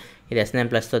చూస్తే ఇది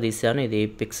S9+తో తీసాను, ఇది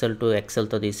పిక్సెల్ టు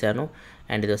ఎక్సెల్తో తీసాను.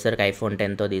 అండ్ ఇది వచ్చేసరికి iPhone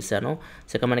 10తో తీసాను.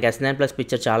 సో ఇక్కడ మనకి S9+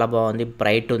 పిక్చర్ చాలా బాగుంది,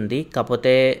 బ్రైట్ ఉంది,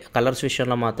 కాకపోతే కలర్స్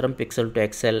విషయంలో మాత్రం pixel to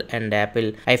XL and Apple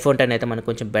iPhone 10 అయితే మనకు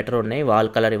కొంచెం బెటర్ ఉన్నాయి. వాల్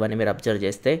కలర్ ఇవన్నీ మీరు అబ్జర్వ్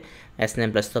చేస్తే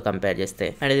S9+తో కంపేర్ చేస్తే.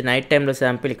 అండ్ ఇది నైట్ టైంలో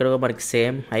శాంపిల్. ఇక్కడ మనకి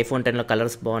సేమ్ iPhone 10లో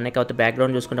కలర్స్ బాగున్నాయి, కాకపోతే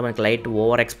బ్యాక్గ్రౌండ్ చూసుకుంటే మనకి లైట్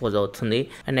ఓవర్ ఎక్స్పోజ్ అవుతుంది.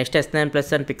 And next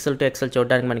S9+ and pixel to XL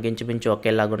చూడడానికి మనకి ఇంచుమించు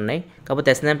ఒకేలాగా ఉన్నాయి,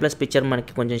 కాకపోతే S9+ పిక్చర్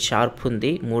మనకి కొంచెం షార్ప్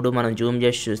ఉంది. మూడు మనం జూమ్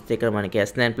చేసి చూస్తే ఇక్కడ మనకి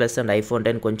S9+ అండ్ iPhone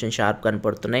 10 కొంచెం షార్ప్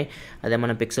కనపడుతున్నాయి. అదే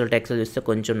మనం పిక్సెల్ టు ఎక్సెల్ చూస్తే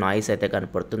కొంచెం నాయిస్ అయితే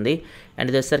కనపడుతుంది. అండ్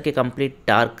ఇది వచ్చేసరికి కంప్లీట్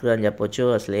డార్క్ అని చెప్పొచ్చు,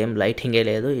 అసలు ఏం లైటింగే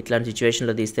లేదు. ఇట్లాంటి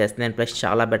సిచ్యువేషన్లో తీస్తే S9+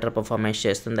 చాలా బెటర్ పర్ఫార్మెన్స్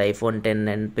చేస్తుంది iPhone 10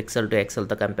 and pixel to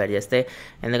ఎక్సెల్తో compare చేస్తే.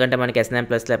 ఎందుకంటే మనకి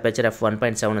S9+లో అపర్చర్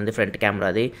f1.7 ఉంది ఫ్రంట్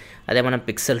కెమెరాది. అదే మనం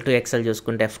పిక్సెల్ టు ఎక్సెల్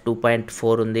చూసుకుంటే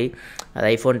f2.4 ఉంది. అది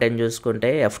iPhone 10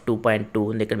 చూసుకుంటే f2.2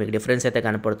 ఉంది. ఇక్కడ మీకు డిఫరెన్స్ అయితే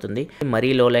కనపడుతుంది.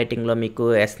 మరీ లో లైటింగ్లో మీకు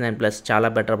S9+ చాలా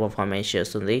బెటర్ పర్ఫార్మెన్స్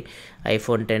చేస్తుంది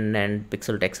iPhone 10 and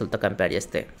pixel to ఎక్సెల్తో compare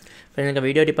చేస్తే. ఫ్రెండ్స్ ఇంకా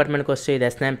వీడియో డిపార్ట్మెంట్కి వస్తే ఇది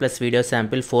S9+ video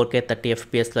sample 4K 30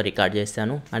 FPSలో record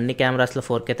చేస్తాను. అన్ని కెమెరాస్లో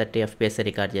 4K 30 FPS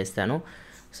రికార్డ్ చేస్తాను.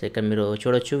 సో ఇక్కడ మీరు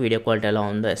చూడొచ్చు వీడియో క్వాలిటీ ఎలా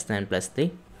ఉందో S9+ది.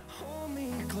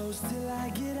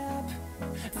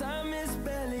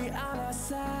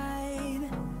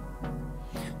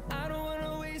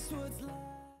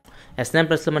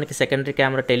 S9+లో మనకి సెకండరీ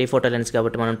కెమెరా టెలిఫోటో లెన్స్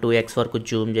కాబట్టి మనం 2x వరకు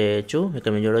జూమ్ చేయొచ్చు.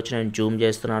 ఇక్కడ మీరు చూడొచ్చు, నేను జూమ్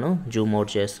చేస్తున్నాను, జూమ్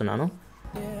అవుట్ చేస్తున్నాను.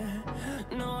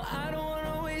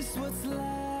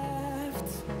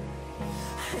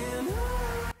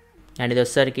 అండ్ ఇది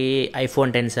వచ్చేసరికి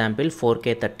iPhone 10 శాంపిల్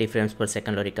 4K 30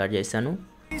 frames/secondలో రికార్డ్ చేశాను.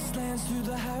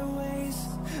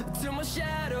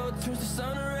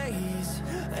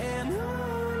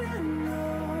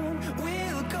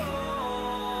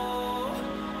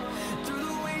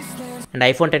 అండ్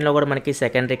iPhone 10లో కూడా మనకి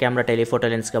సెకండరీ కెమెరా టెలిఫోటో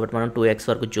లెన్స్ కాబట్టి మనం 2x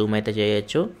వరకు జూమ్ అయితే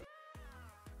చేయొచ్చు.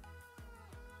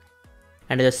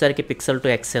 అండ్ ఇది వచ్చేసరికి పిక్సెల్ టు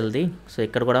ఎక్సెల్ది. సో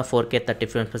ఇక్కడ కూడా 4K 30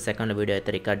 frames/second వీడియో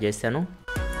అయితే రికార్డ్ చేశాను.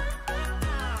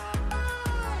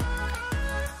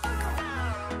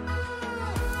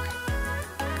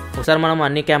 ఒకసారి మనం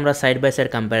అన్ని camera side by side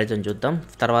comparison చూద్దాం,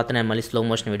 తర్వాత నేను మళ్ళీ స్లో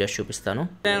మోషన్ వీడియోస్ చూపిస్తాను.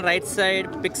 నేను right side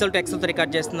pixel to ఎక్సెల్తో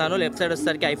record చేస్తున్నాను, లెఫ్ట్ సైడ్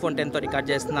వచ్చేసరికి iPhone 10తో రికార్డ్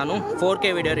చేస్తున్నాను.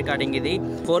 4K వీడియో రికార్డింగ్ ఇది.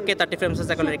 4K 30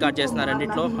 frames/second రికార్డ్ చేస్తున్నారు.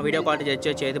 రెండిట్లో వీడియో క్వాలిటీ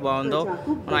చేయొచ్చు, ఏది బాగుందో.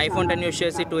 మనం iPhone 10 యూస్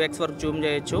చేసి 2x వరకు జూమ్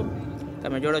చేయొచ్చు.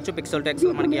 మీరు చూడొచ్చు పిక్సెల్ టు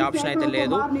ఎక్సెల్ మనకి ఆప్షన్ అయితే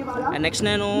లేదు. అండ్ నెక్స్ట్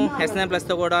నేను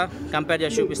S9+తో కూడా కంపేర్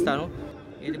చేసి చూపిస్తాను,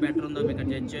 ఏది బెటర్ ఉందో మీకు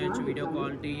జడ్జ్ చేయొచ్చు. వీడియో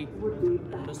క్వాలిటీ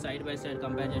రెండు సైడ్ బై సైడ్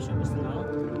కంపేర్ చేసి చూపిస్తున్నాను.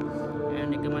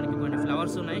 అండ్ ఇక్కడ మనకి కొన్ని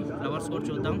ఫ్లవర్స్ ఉన్నాయి, ఫ్లవర్స్ కూడా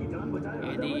చూద్దాం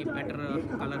ఏది బెటర్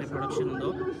కలర్ రిప్రొడక్షన్ ఉందో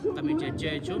మీరు జడ్జ్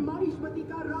చేయొచ్చు.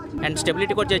 అండ్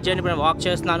స్టెబిలిటీ కూడా జడ్జ్ చేయండి. ఇప్పుడు నేను వాక్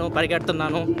చేస్తున్నాను,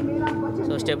 పరిగెడుతున్నాను,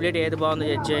 సో స్టెబిలిటీ ఏది బాగుందో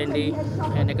జడ్జ్ చేయండి.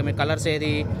 అండ్ ఇక్కడ మీ కలర్స్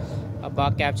ఏది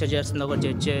బాగా క్యాప్చర్ చేస్తుందో కూడా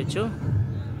జడ్జ్ చేయొచ్చు.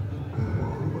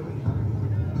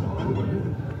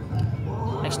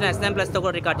 నెక్స్ట్ S9+తో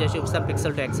కూడా రికార్డ్ చేసి చూపిస్తాం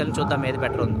పిక్సెల్ టు ఎక్సెల్, చూద్దాం ఏది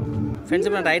బెటర్ ఉందో. ఫ్రెండ్స్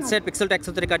ఇప్పుడు right side pixel to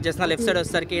ఎక్సెల్తో record చేస్తున్నాను, లెఫ్ట్ సైడ్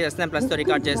వచ్చేసరికి S9+తో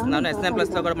రికార్డ్ చేస్తున్నాను.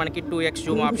 S9+లో కూడా మనకి 2x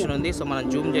జూమ్ ఆప్షన్ ఉంది, సో మనం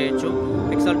జూమ్ చేయొచ్చు.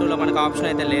 పిక్సెల్ 2లో మనకు ఆప్షన్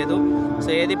అయితే లేదు. సో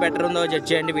ఏది బెటర్ ఉందో జడ్జ్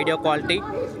చేయండి వీడియో క్వాలిటీ.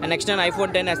 అండ్ నెక్స్ట్ నేను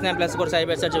iPhone 10 S9+ కూడా సైడ్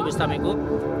బై సైడ్ చూపిస్తాను మీకు,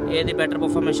 ఏది బెటర్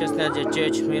పర్ఫార్మెన్స్ చేస్తుందో జడ్జ్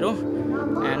చేయొచ్చు మీరు.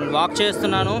 అండ్ వాక్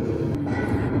చేస్తున్నాను,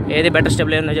 ఏది బెటర్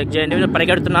స్టెబిలైజేషన్ చెక్ చేయండి.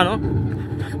 పరిగెడుతున్నాను,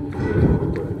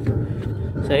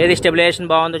 సో ఏది స్టెబిలైజేషన్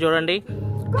బాగుందో చూడండి.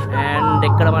 అండ్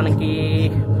ఇక్కడ మనకి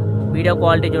వీడియో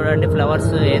క్వాలిటీ చూడండి,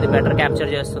 ఫ్లవర్స్ ఏది బెటర్ క్యాప్చర్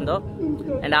చేస్తుందో.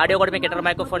 అండ్ ఆడియో కూడా మీకు ఇంటర్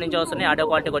మైక్రోఫోన్ నుంచి వస్తుంది, ఆడియో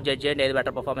క్వాలిటీ కూడా జడ్జ్ చేయండి ఏది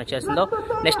బెటర్ పర్ఫార్మెన్స్ చేస్తుందో.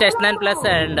 నెక్స్ట్ S9+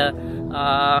 అండ్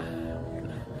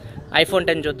iPhone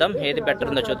 10 చూద్దాం ఏది బెటర్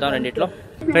ఉందో చూద్దాం రెండిట్లో.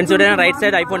 Friends video right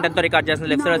side iPhone 10 తో రికార్డ్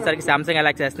చేస్తున్నాను, లెఫ్ట్ సైడ్ వచ్చేసరికి Samsung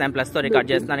Galaxy S9 Plus తో రికార్డ్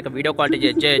చేస్తున్నాను. ఇక వీడియో క్వాలిటీ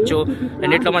చెక్ చేయొచ్చు.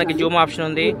 రెండిట్లో మనకి జూమ్ ఆప్షన్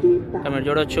ఉంది, మీరు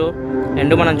చూడొచ్చు.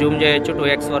 రెండు మనం జూమ్ చేయొచ్చు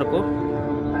 2x వరకు.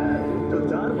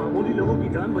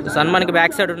 సన్ మనకి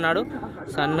బ్యాక్ సైడ్ ఉన్నాడు,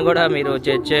 సన్ కూడా మీరు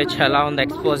చెక్ చేయొచ్చు ఎలా ఉంది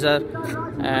ఎక్స్పోజర్.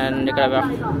 అండ్ ఇక్కడ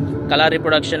కలర్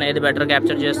రిప్రొడక్షన్ ఏది బెటర్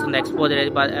క్యాప్చర్ చేస్తుందో, ఎక్స్పోజర్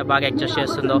ఏది బాగా అడ్జస్ట్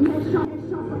చేస్తుందో.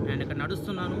 అండ్ ఇక్కడ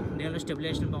నడుస్తున్నాను, నేను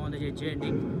స్టెబిలైజేషన్ బాగుందో చెక్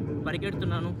చేయండి.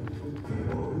 పరిగెడుతున్నాను,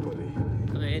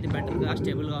 ఏది బెటర్గా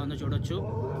స్టేబుల్గా ఉందో చూడొచ్చు.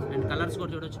 అండ్ కలర్స్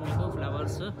కూడా చూడొచ్చు, మీకు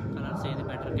ఫ్లవర్స్ కలర్స్ ఏది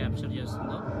బెటర్ క్యాప్చర్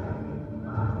చేస్తుందో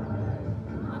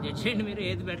జడ్జ్ చేయండి మీరు,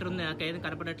 ఏది బెటర్ ఉంది నాకు ఏది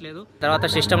కనపడట్లేదు. తర్వాత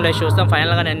సిస్టమ్లో చూస్తాం,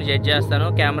 ఫైనల్గా నేను జడ్జ్ చేస్తాను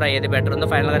కెమెరా ఏది బెటర్ ఉందో.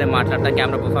 ఫైనల్గా నేను మాట్లాడతాను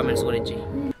కెమెరా పర్ఫార్మెన్స్ గురించి.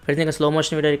 ఫ్రెండ్స్ ఇంకా స్లో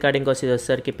మోషన్ వీడియో రికార్డింగ్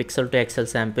వచ్చేసరికి pixel to XL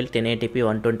sample 1080p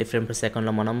 120 frame per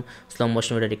సెకండ్లో మనం స్లో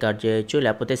మోషన్ వీడియో రికార్డ్ చేయొచ్చు.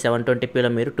 లేకపోతే 720pలో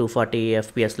మీరు 240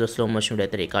 fpsలో స్లో మోషన్ వీడియో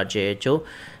అయితే రికార్డ్ చేయొచ్చు.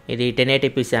 ఇది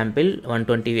 1080p శాంపిల్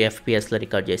 120 fpsలో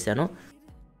రికార్డ్ చేశాను.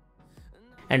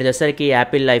 అండ్ ఇది వచ్చేసరికి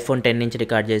యాపిల్ iPhone 10 నుంచి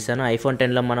రికార్డ్ చేశాను. iPhone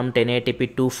 10లో మనం 1080p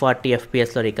 240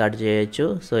 fpsలో రికార్డ్ చేయొచ్చు.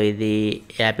 సో ఇది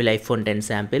యాపిల్ iPhone 10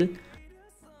 శాంపిల్.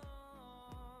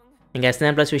 ఇంకా S9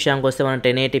 Plus విషయానికి వస్తే మనం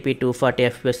 1080p 240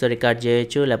 fpsలో రికార్డ్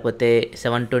చేయొచ్చు, లేకపోతే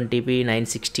 720p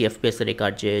 960 fpsలో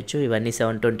రికార్డ్ చేయొచ్చు. ఇవన్నీ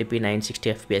 720p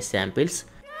 960 fps శాంపిల్స్.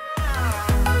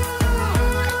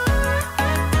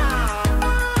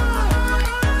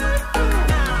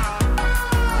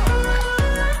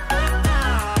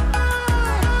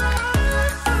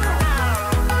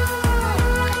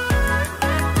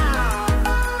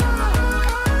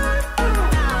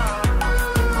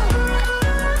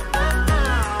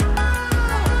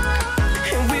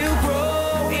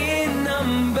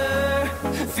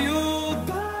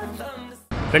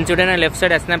 ఫ్రెండ్స్ చూడండి, నేను లెఫ్ట్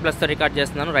సైడ్ S9 Plus తో రికార్డ్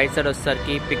చేస్తున్నాను, రైట్ సైడ్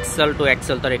వచ్చేసరికి పిక్సెల్ టు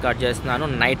ఎక్సెల్తో రికార్డ్ చేస్తున్నాను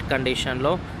నైట్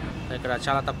కండిషన్లో. ఇక్కడ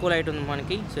చాలా తక్కువ లైట్ ఉంది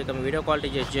మనకి, సో ఇక వీడియో క్వాలిటీ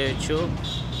చెక్ చేయొచ్చు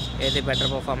ఏది బెటర్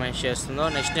పర్ఫార్మెన్స్ చేస్తుందో.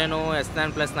 నెక్స్ట్ నేను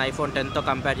S9 Plus iPhone 10తో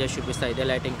కంపేర్ చేసి చూపిస్తాను ఇదే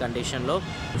లైటింగ్ కండిషన్లో.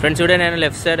 ఫ్రెండ్స్ చూడండి, నేను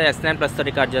లెఫ్ట్ సైడ్ S9 Plusతో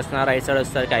రికార్డ్ చేస్తున్నాను, రైట్ సైడ్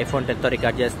వచ్చేసరికి iPhone 10తో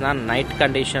రికార్డ్ చేస్తున్నాను నైట్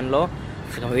కండిషన్లో.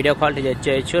 ఇక వీడియో క్వాలిటీ చెక్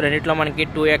చేయొచ్చు. రెండిట్లో మనకి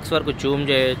 2x వరకు జూమ్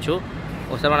చేయొచ్చు.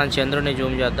 ఒకసారి మనం చంద్రుడిని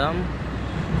జూమ్ చేద్దాం.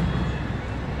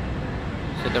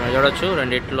 సో ఇక్కడ మీరు చూడొచ్చు,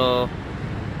 రెండిట్లో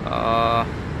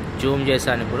జూమ్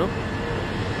చేశాను. ఇప్పుడు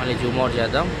మళ్ళీ జూమ్ అవుట్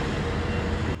చేద్దాం.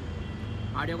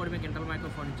 ఆడియో కూడా మీకు ఇంటర్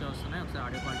మైక్రోఫోన్ నుంచి వస్తున్నాయి, ఒకసారి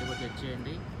ఆడియో క్వాలిటీ కూడా చెక్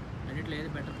చేయండి. రెండిట్లో ఏది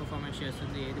బెటర్ పర్ఫార్మెన్స్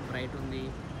చేస్తుంది, ఏది బ్రైట్ ఉంది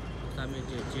ఒకసారి మీరు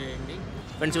చెక్ చేయండి.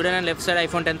 ఫ్రెండ్స్ వీడియో నేను లెఫ్ట్ సైడ్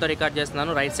iPhone 10తో రికార్డ్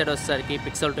చేస్తున్నాను, రైట్ సైడ్ వచ్చేసరికి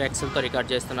పిక్సెల్ టు ఎక్సెల్తో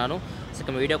రికార్డ్ చేస్తున్నాను. సో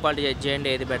ఇక వీడియో క్వాలిటీ చెక్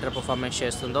చేయండి ఏది బెటర్ పర్ఫార్మెన్స్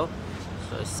చేస్తుందో.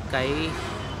 సో స్కై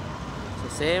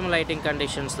సేమ్ లైటింగ్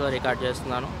కండిషన్స్లో రికార్డ్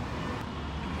చేస్తున్నాను.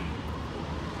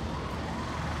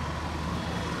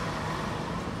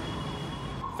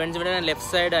 ఫ్రెండ్స్ వీడియో నేను లెఫ్ట్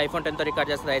సైడ్ iPhone 10తో రికార్డ్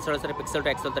చేస్తాను, రైట్ సైడ్ వచ్చేసరికి పిక్సెల్ టు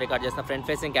ఎక్సెల్తో రికార్డ్ చేస్తాను ఫ్రంట్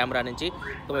ఫేసింగ్ కెమెరా నుంచి.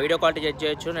 వీడియో క్వాలిటీ చెక్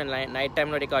చేయొచ్చు. నేను నైట్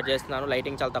టైంలో రికార్డ్ చేస్తున్నాను,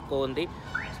 లైటింగ్ చాలా తక్కువ ఉంది.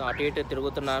 సో అటు ఇటు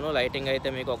తిరుగుతున్నాను, లైటింగ్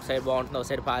అయితే మీకు ఒక సైడ్ బాగుంటుంది, ఒక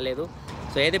సైడ్ బాగాలేదు.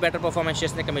 సో ఏది బెటర్ పర్ఫార్మెన్స్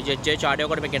చేస్తుంది ఇక్కడ మీరు జడ్జ్ చేయొచ్చు. ఆడియో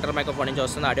కూడా మీకు ఇంటర్ మైక్రోఫోన్ నుంచి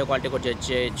వస్తుంది, ఆడియో క్వాలిటీ కూడా జడ్జ్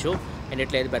చేయొచ్చు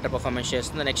ఎన్నిట్లో ఏది బెటర్ పర్ఫార్మెన్స్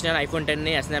చేస్తుంది. నెక్స్ట్ నేను iPhone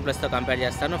 10ని S9 Plusతో కంపేర్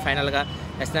చేస్తాను, ఫైనల్గా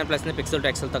S9 Plusని పిక్సెల్ టు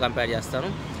ఎక్సెల్తో కంపేర్ చేస్తాను.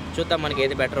 చూద్దాం మనకి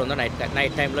ఏది బెటర్ ఉందో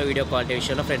నైట్ టైంలో వీడియో క్వాలిటీ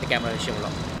విషయంలో, ఫ్రంట్ కెమెరా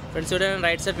విషయంలో. ఫ్రెండ్స్ వీడియో నేను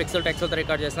right side pixel to ఎక్సెల్తో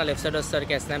record చేస్తున్నా, లెఫ్ట్ సైడ్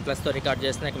వచ్చేసరికి S9 Plusతో రికార్డ్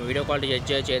చేస్తున్నాను. ఇక్కడ వీడియో క్వాలిటీ జడ్జ్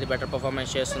చేయొచ్చు ఏది బెటర్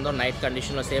పర్ఫార్మెన్స్ చేస్తుందో. నైట్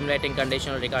కండిషన్లో సేమ్ లైటింగ్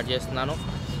కండిషన్లో రికార్డ్ చేస్తున్నాను,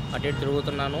 అటు ఇటు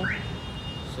తిరుగుతున్నాను.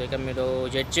 సో ఇక మీరు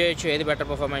జడ్జ్ చేయొచ్చు ఏది బెటర్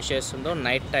పర్ఫార్మెన్స్ చేస్తుందో.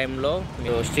 నైట్ టైంలో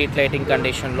మీరు స్ట్రీట్ లైటింగ్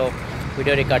కండిషన్లో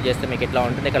వీడియో రికార్డ్ చేస్తే మీకు ఇట్లా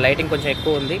ఉంటుంది. ఇక లైటింగ్ కొంచెం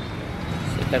ఎక్కువ ఉంది,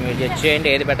 ఇక్కడ మీరు జడ్జ్ చేయండి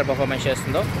ఏది బెటర్ పర్ఫార్మెన్స్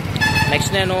చేస్తుందో.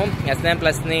 నెక్స్ట్ నేను S9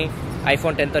 Plusని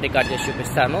iPhone 10తో రికార్డ్ చేసి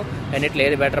చూపిస్తాను, రెండిట్లో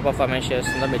ఏది బెటర్ పర్ఫార్మెన్స్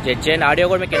చేస్తుందో మీరు జడ్జ్ చేయండి. ఆడియో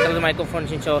కూడా మీకు ఇంటర్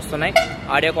మైక్రోఫోన్స్ నుంచి వస్తున్నాయి,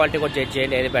 ఆడియో క్వాలిటీ కూడా జడ్జ్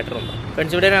చేయండి ఏది బెటర్ ఉందో.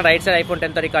 ఫ్రెండ్స్ వీడియో నేను రైట్ సైడ్ iPhone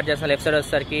 10తో రికార్డ్ చేస్తున్నాను, లెఫ్ట్ సైడ్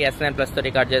వచ్చేసరికి S9 Plusతో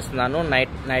రికార్డ్ చేస్తున్నాను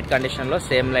నైట్ కండిషన్లో,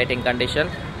 సేమ్ లైటింగ్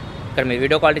కండిషన్. ఇక్కడ మీరు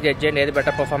వీడియో క్వాలిటీ జడ్జ్ చేయండి ఏది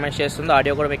బెటర్ పర్ఫార్మెన్స్ చేస్తుందో.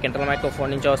 ఆడియో కూడా మీకు ఇంటర్ మైక్రోఫోన్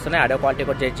నుంచి వస్తున్నాయి, ఆడియో క్వాలిటీ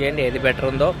కూడా జడ్జ్ చేయండి ఏది బెటర్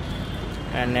ఉందో.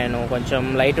 అండ్ నేను కొంచెం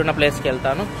లైట్ ఉన్న ప్లేస్కి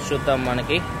వెళ్తాను, చూద్దాం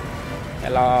మనకి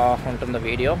ఎలా ఉంటుందో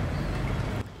వీడియో.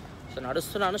 సో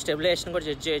నడుస్తున్నాను, స్టెబిలైజేషన్ కూడా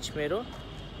జడ్జ్ చేయొచ్చు మీరు.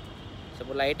 సో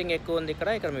ఇప్పుడు లైటింగ్ ఎక్కువ ఉంది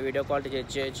ఇక్కడ మీ వీడియో క్వాలిటీ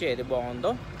జడ్జ్ చేయొచ్చు ఏది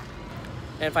బాగుందో.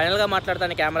 నేను ఫైనల్గా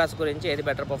మాట్లాడతాను కెమెరాస్ గురించి ఏది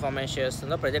బెటర్ పర్ఫార్మెన్స్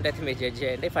చేస్తుందో. ప్రజెంట్ అయితే మీరు జడ్జ్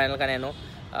చేయండి, ఫైనల్గా నేను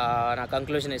నా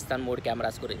కంక్లూజన్ ఇస్తాను 3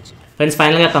 కెమెరాస్ గురించి. ఫ్రెండ్స్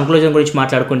ఫైనల్గా కంక్లూజన్ గురించి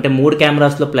మాట్లాడుకుంటే 3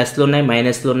 కెమెరాస్లో ప్లస్లు ఉన్నాయి,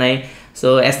 మైనస్లు ఉన్నాయి. సో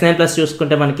S9 Plus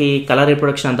చూసుకుంటే మనకి కలర్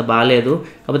రిప్రొడక్షన్ అంత బాగాలేదు,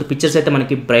 కాకపోతే పిక్చర్స్ అయితే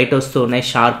మనకి బ్రైట్ వస్తూ ఉన్నాయి,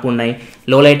 షార్ప్ ఉన్నాయి.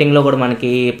 లో లైటింగ్లో కూడా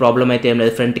మనకి ప్రాబ్లం అయితే ఏం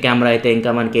లేదు. ఫ్రంట్ కెమెరా అయితే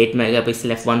ఇంకా మనకి 8 MP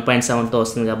f1.7తో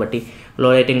వస్తుంది కాబట్టి లో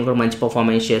లైటింగ్ కూడా మంచి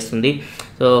పర్ఫార్మెన్స్ చేస్తుంది.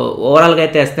 సో ఓవరాల్గా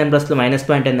అయితే S9 Plusలో మైనస్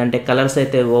పాయింట్ ఏంటంటే కలర్స్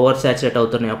అయితే ఓవర్ సాచురేట్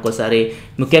అవుతున్నాయి ఒక్కోసారి.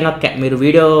 ముఖ్యంగా మీరు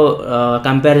వీడియో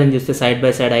కంపారిజన్ చూస్తే side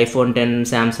by side iPhone 10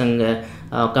 Samsung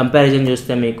comparison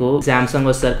చూస్తే మీకు సామ్సంగ్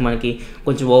వచ్చేసరికి మనకి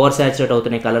కొంచెం ఓవర్ సాచురేట్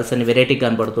అవుతున్నాయి, కలర్స్ అన్ని వెరైటీగా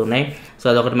కనపడుతున్నాయి. సో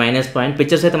అదొకటి మైనస్ పాయింట్.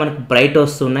 పిక్చర్స్ అయితే మనకి బ్రైట్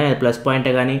వస్తున్నాయి, అది ప్లస్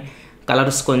పాయింటే, కానీ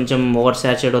కలర్స్ కొంచెం ఓవర్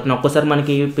సాచురేట్ అవుతున్నాయి. ఒక్కోసారి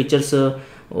మనకి పిక్చర్స్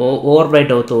ఓవర్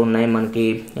బ్రైట్ అవుతూ ఉన్నాయి మనకి,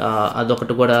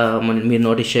 అదొకటి కూడా మీరు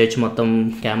నోటీస్ చేయొచ్చు మొత్తం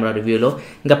కెమెరా రివ్యూలో.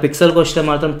 ఇంకా పిక్సెల్కి వస్తే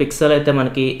మాత్రం పిక్సెల్ అయితే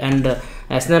మనకి and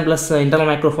S9 Plus internal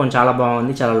microphone చాలా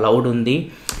బాగుంది, చాలా లౌడ్ ఉంది.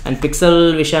 అండ్ పిక్సెల్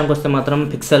విషయానికి వస్తే మాత్రం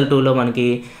పిక్సెల్ 2లో మనకి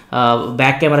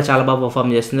బ్యాక్ కెమెరా చాలా బాగా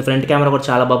పర్ఫామ్ చేస్తుంది, ఫ్రంట్ కెమెరా కూడా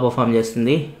చాలా బాగా పర్ఫామ్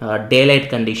చేస్తుంది డే లైట్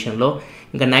కండిషన్లో.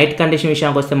 ఇంకా నైట్ కండిషన్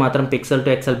విషయానికి వస్తే మాత్రం పిక్సెల్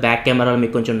 2 XL బ్యాక్ కెమెరాలో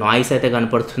మీకు కొంచెం నాయిస్ అయితే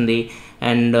కనపడుతుంది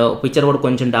అండ్ పిక్చర్ కూడా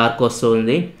కొంచెం డార్క్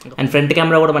వస్తుంది. అండ్ ఫ్రంట్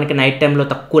కెమెరా కూడా మనకి నైట్ టైంలో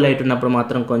తక్కువ లైట్ ఉన్నప్పుడు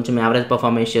మాత్రం కొంచెం యావరేజ్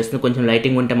పర్ఫార్మెన్స్ చేస్తుంది, కొంచెం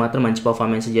లైటింగ్ ఉంటే మాత్రం మంచి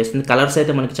పర్ఫార్మెన్స్ చేస్తుంది. కలర్స్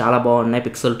అయితే మనకి చాలా బాగున్నాయి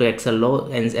పిక్సెల్ 2 XLలో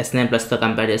S9 Plusతో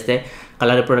కంపేర్ చేస్తే.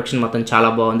 కలర్ రిప్రొడక్షన్ మొత్తం చాలా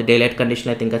బాగుంది, డే లైట్ కండిషన్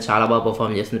అయితే ఇంకా చాలా బాగా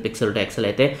పర్ఫామ్ చేస్తుంది పిక్సెల్ 2 XL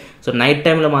అయితే. సో నైట్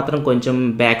టైంలో మాత్రం కొంచెం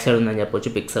బ్యాక్ సైడ్ ఉందని చెప్పొచ్చు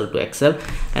పిక్సెల్ 2 XL.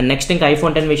 అండ్ నెక్స్ట్ ఇంకా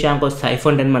iPhone 10 విషయానికి వస్తే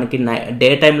iPhone 10 మనకి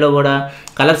డే టైంలో కూడా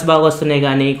కలర్స్ బాగా వస్తున్నాయి,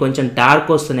 కానీ కొంచెం డార్క్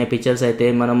వస్తున్నాయి పిక్చర్స్ అయితే.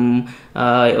 మనం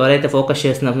ఎవరైతే ఫోకస్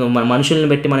చేస్తున్నాం మనుషుల్ని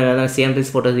పెట్టి మనం ఏదైనా సీనరీస్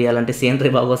ఫోటో తీయాలంటే సీనరీ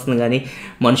బాగా వస్తుంది, కానీ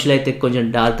మనుషులు అయితే కొంచెం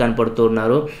డార్క్ కనపడుతూ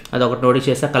ఉన్నారు, అదొకటి నోటీస్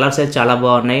చేస్తే. కలర్స్ అయితే చాలా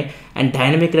బాగున్నాయి అండ్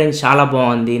డైనమిక్ రేంజ్ చాలా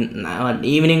బాగుంది.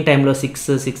 ఈవినింగ్ టైంలో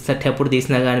 6-6:30 అప్పుడు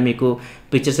తీసినా కానీ మీకు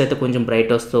పిక్చర్స్ అయితే కొంచెం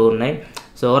బ్రైట్ వస్తూ ఉన్నాయి.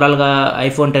 సో ఓవరాల్గా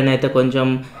iPhone 10 అయితే కొంచెం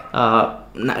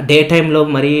డే టైంలో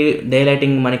మరీ డే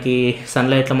లైటింగ్ మనకి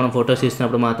సన్లైట్లో మనం ఫొటోస్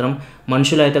తీసినప్పుడు మాత్రం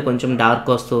మనుషులు అయితే కొంచెం డార్క్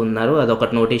వస్తూ ఉన్నారు,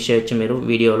 అదొకటి నోటీస్ చేయొచ్చు మీరు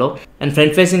వీడియోలో. అండ్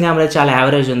ఫ్రంట్ ఫేసింగ్ కెమెరా చాలా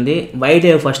యావరేజ్ ఉంది, wide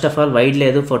first of all wide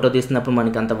లేదు, ఫోటో తీసినప్పుడు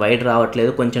మనకి అంత వైడ్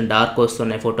రావట్లేదు, కొంచెం డార్క్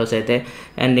వస్తున్నాయి ఫొటోస్ అయితే.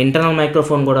 అండ్ ఇంటర్నల్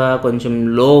మైక్రోఫోన్ కూడా కొంచెం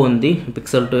లో ఉంది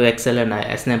pixel 2 XL and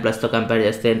S9 Plusతో compare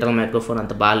చేస్తే ఇంటర్నల్ మైక్రోఫోన్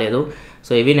అంత బాగాలేదు.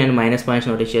 సో ఇవి నేను మైనస్ పాయింట్స్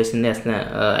నోటీస్ చేసింది.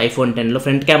 iPhone 10లో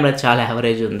ఫ్రంట్ కెమెరా చాలా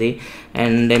యావరేజ్ ఉంది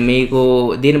అండ్ మీకు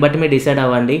దీన్ని బట్టి మీరు డిసైడ్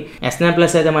అవ్వండి. S9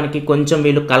 Plus అయితే మనకి కొంచెం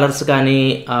వీళ్ళు కలర్స్ కానీ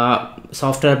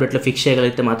సాఫ్ట్వేర్ అప్డేట్లో ఫిక్స్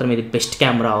చేయగలిగితే మాత్రం ఇది బెస్ట్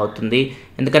కెమెరా అవుతుంది,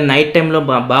 ఎందుకంటే నైట్ టైంలో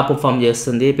బాగా పర్ఫామ్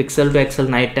చేస్తుంది. పిక్సెల్ 2 XL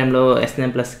నైట్ టైంలో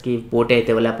S9 Plusకి పోటీ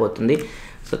అయితే ఇవ్వలేకపోతుంది.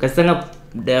 సో ఖచ్చితంగా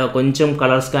కొంచెం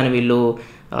కలర్స్ కానీ వీళ్ళు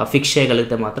ఫిక్స్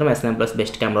చేయగలిగితే మాత్రం S9 Plus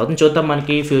బెస్ట్ కెమెరా అవుతుంది. చూద్దాం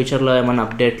మనకి ఫ్యూచర్లో ఏమైనా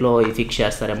అప్డేట్లో ఇది ఫిక్స్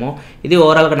చేస్తారేమో. ఇది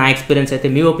ఓవరాల్గా నా ఎక్స్పీరియన్స్ అయితే.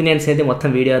 మీ ఒపీనియన్స్ అయితే మొత్తం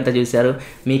వీడియో అంతా చూశారు,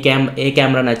 మీ ఏ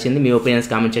కెమెరా నచ్చింది మీ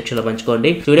ఒపీనియన్స్ కామెంట్ సెక్షన్లో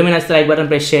పంచుకోండి. వీడియో మీ నచ్చితే లైక్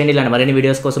బటన్ ప్రెస్ చేయండి, ఇలాంటి మరిన్ని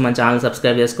వీడియోస్ కోసం మన ఛానల్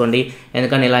సబ్స్క్రైబ్ చేసుకోండి,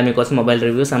 ఎందుకంటే ఇలా మీకోసం mobile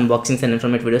reviews, unboxings and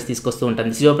informative videos తీసుకొస్తూ ఉంటాను.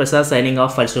 This is your Prasad signing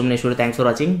off. For thanks for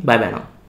watching. By by now.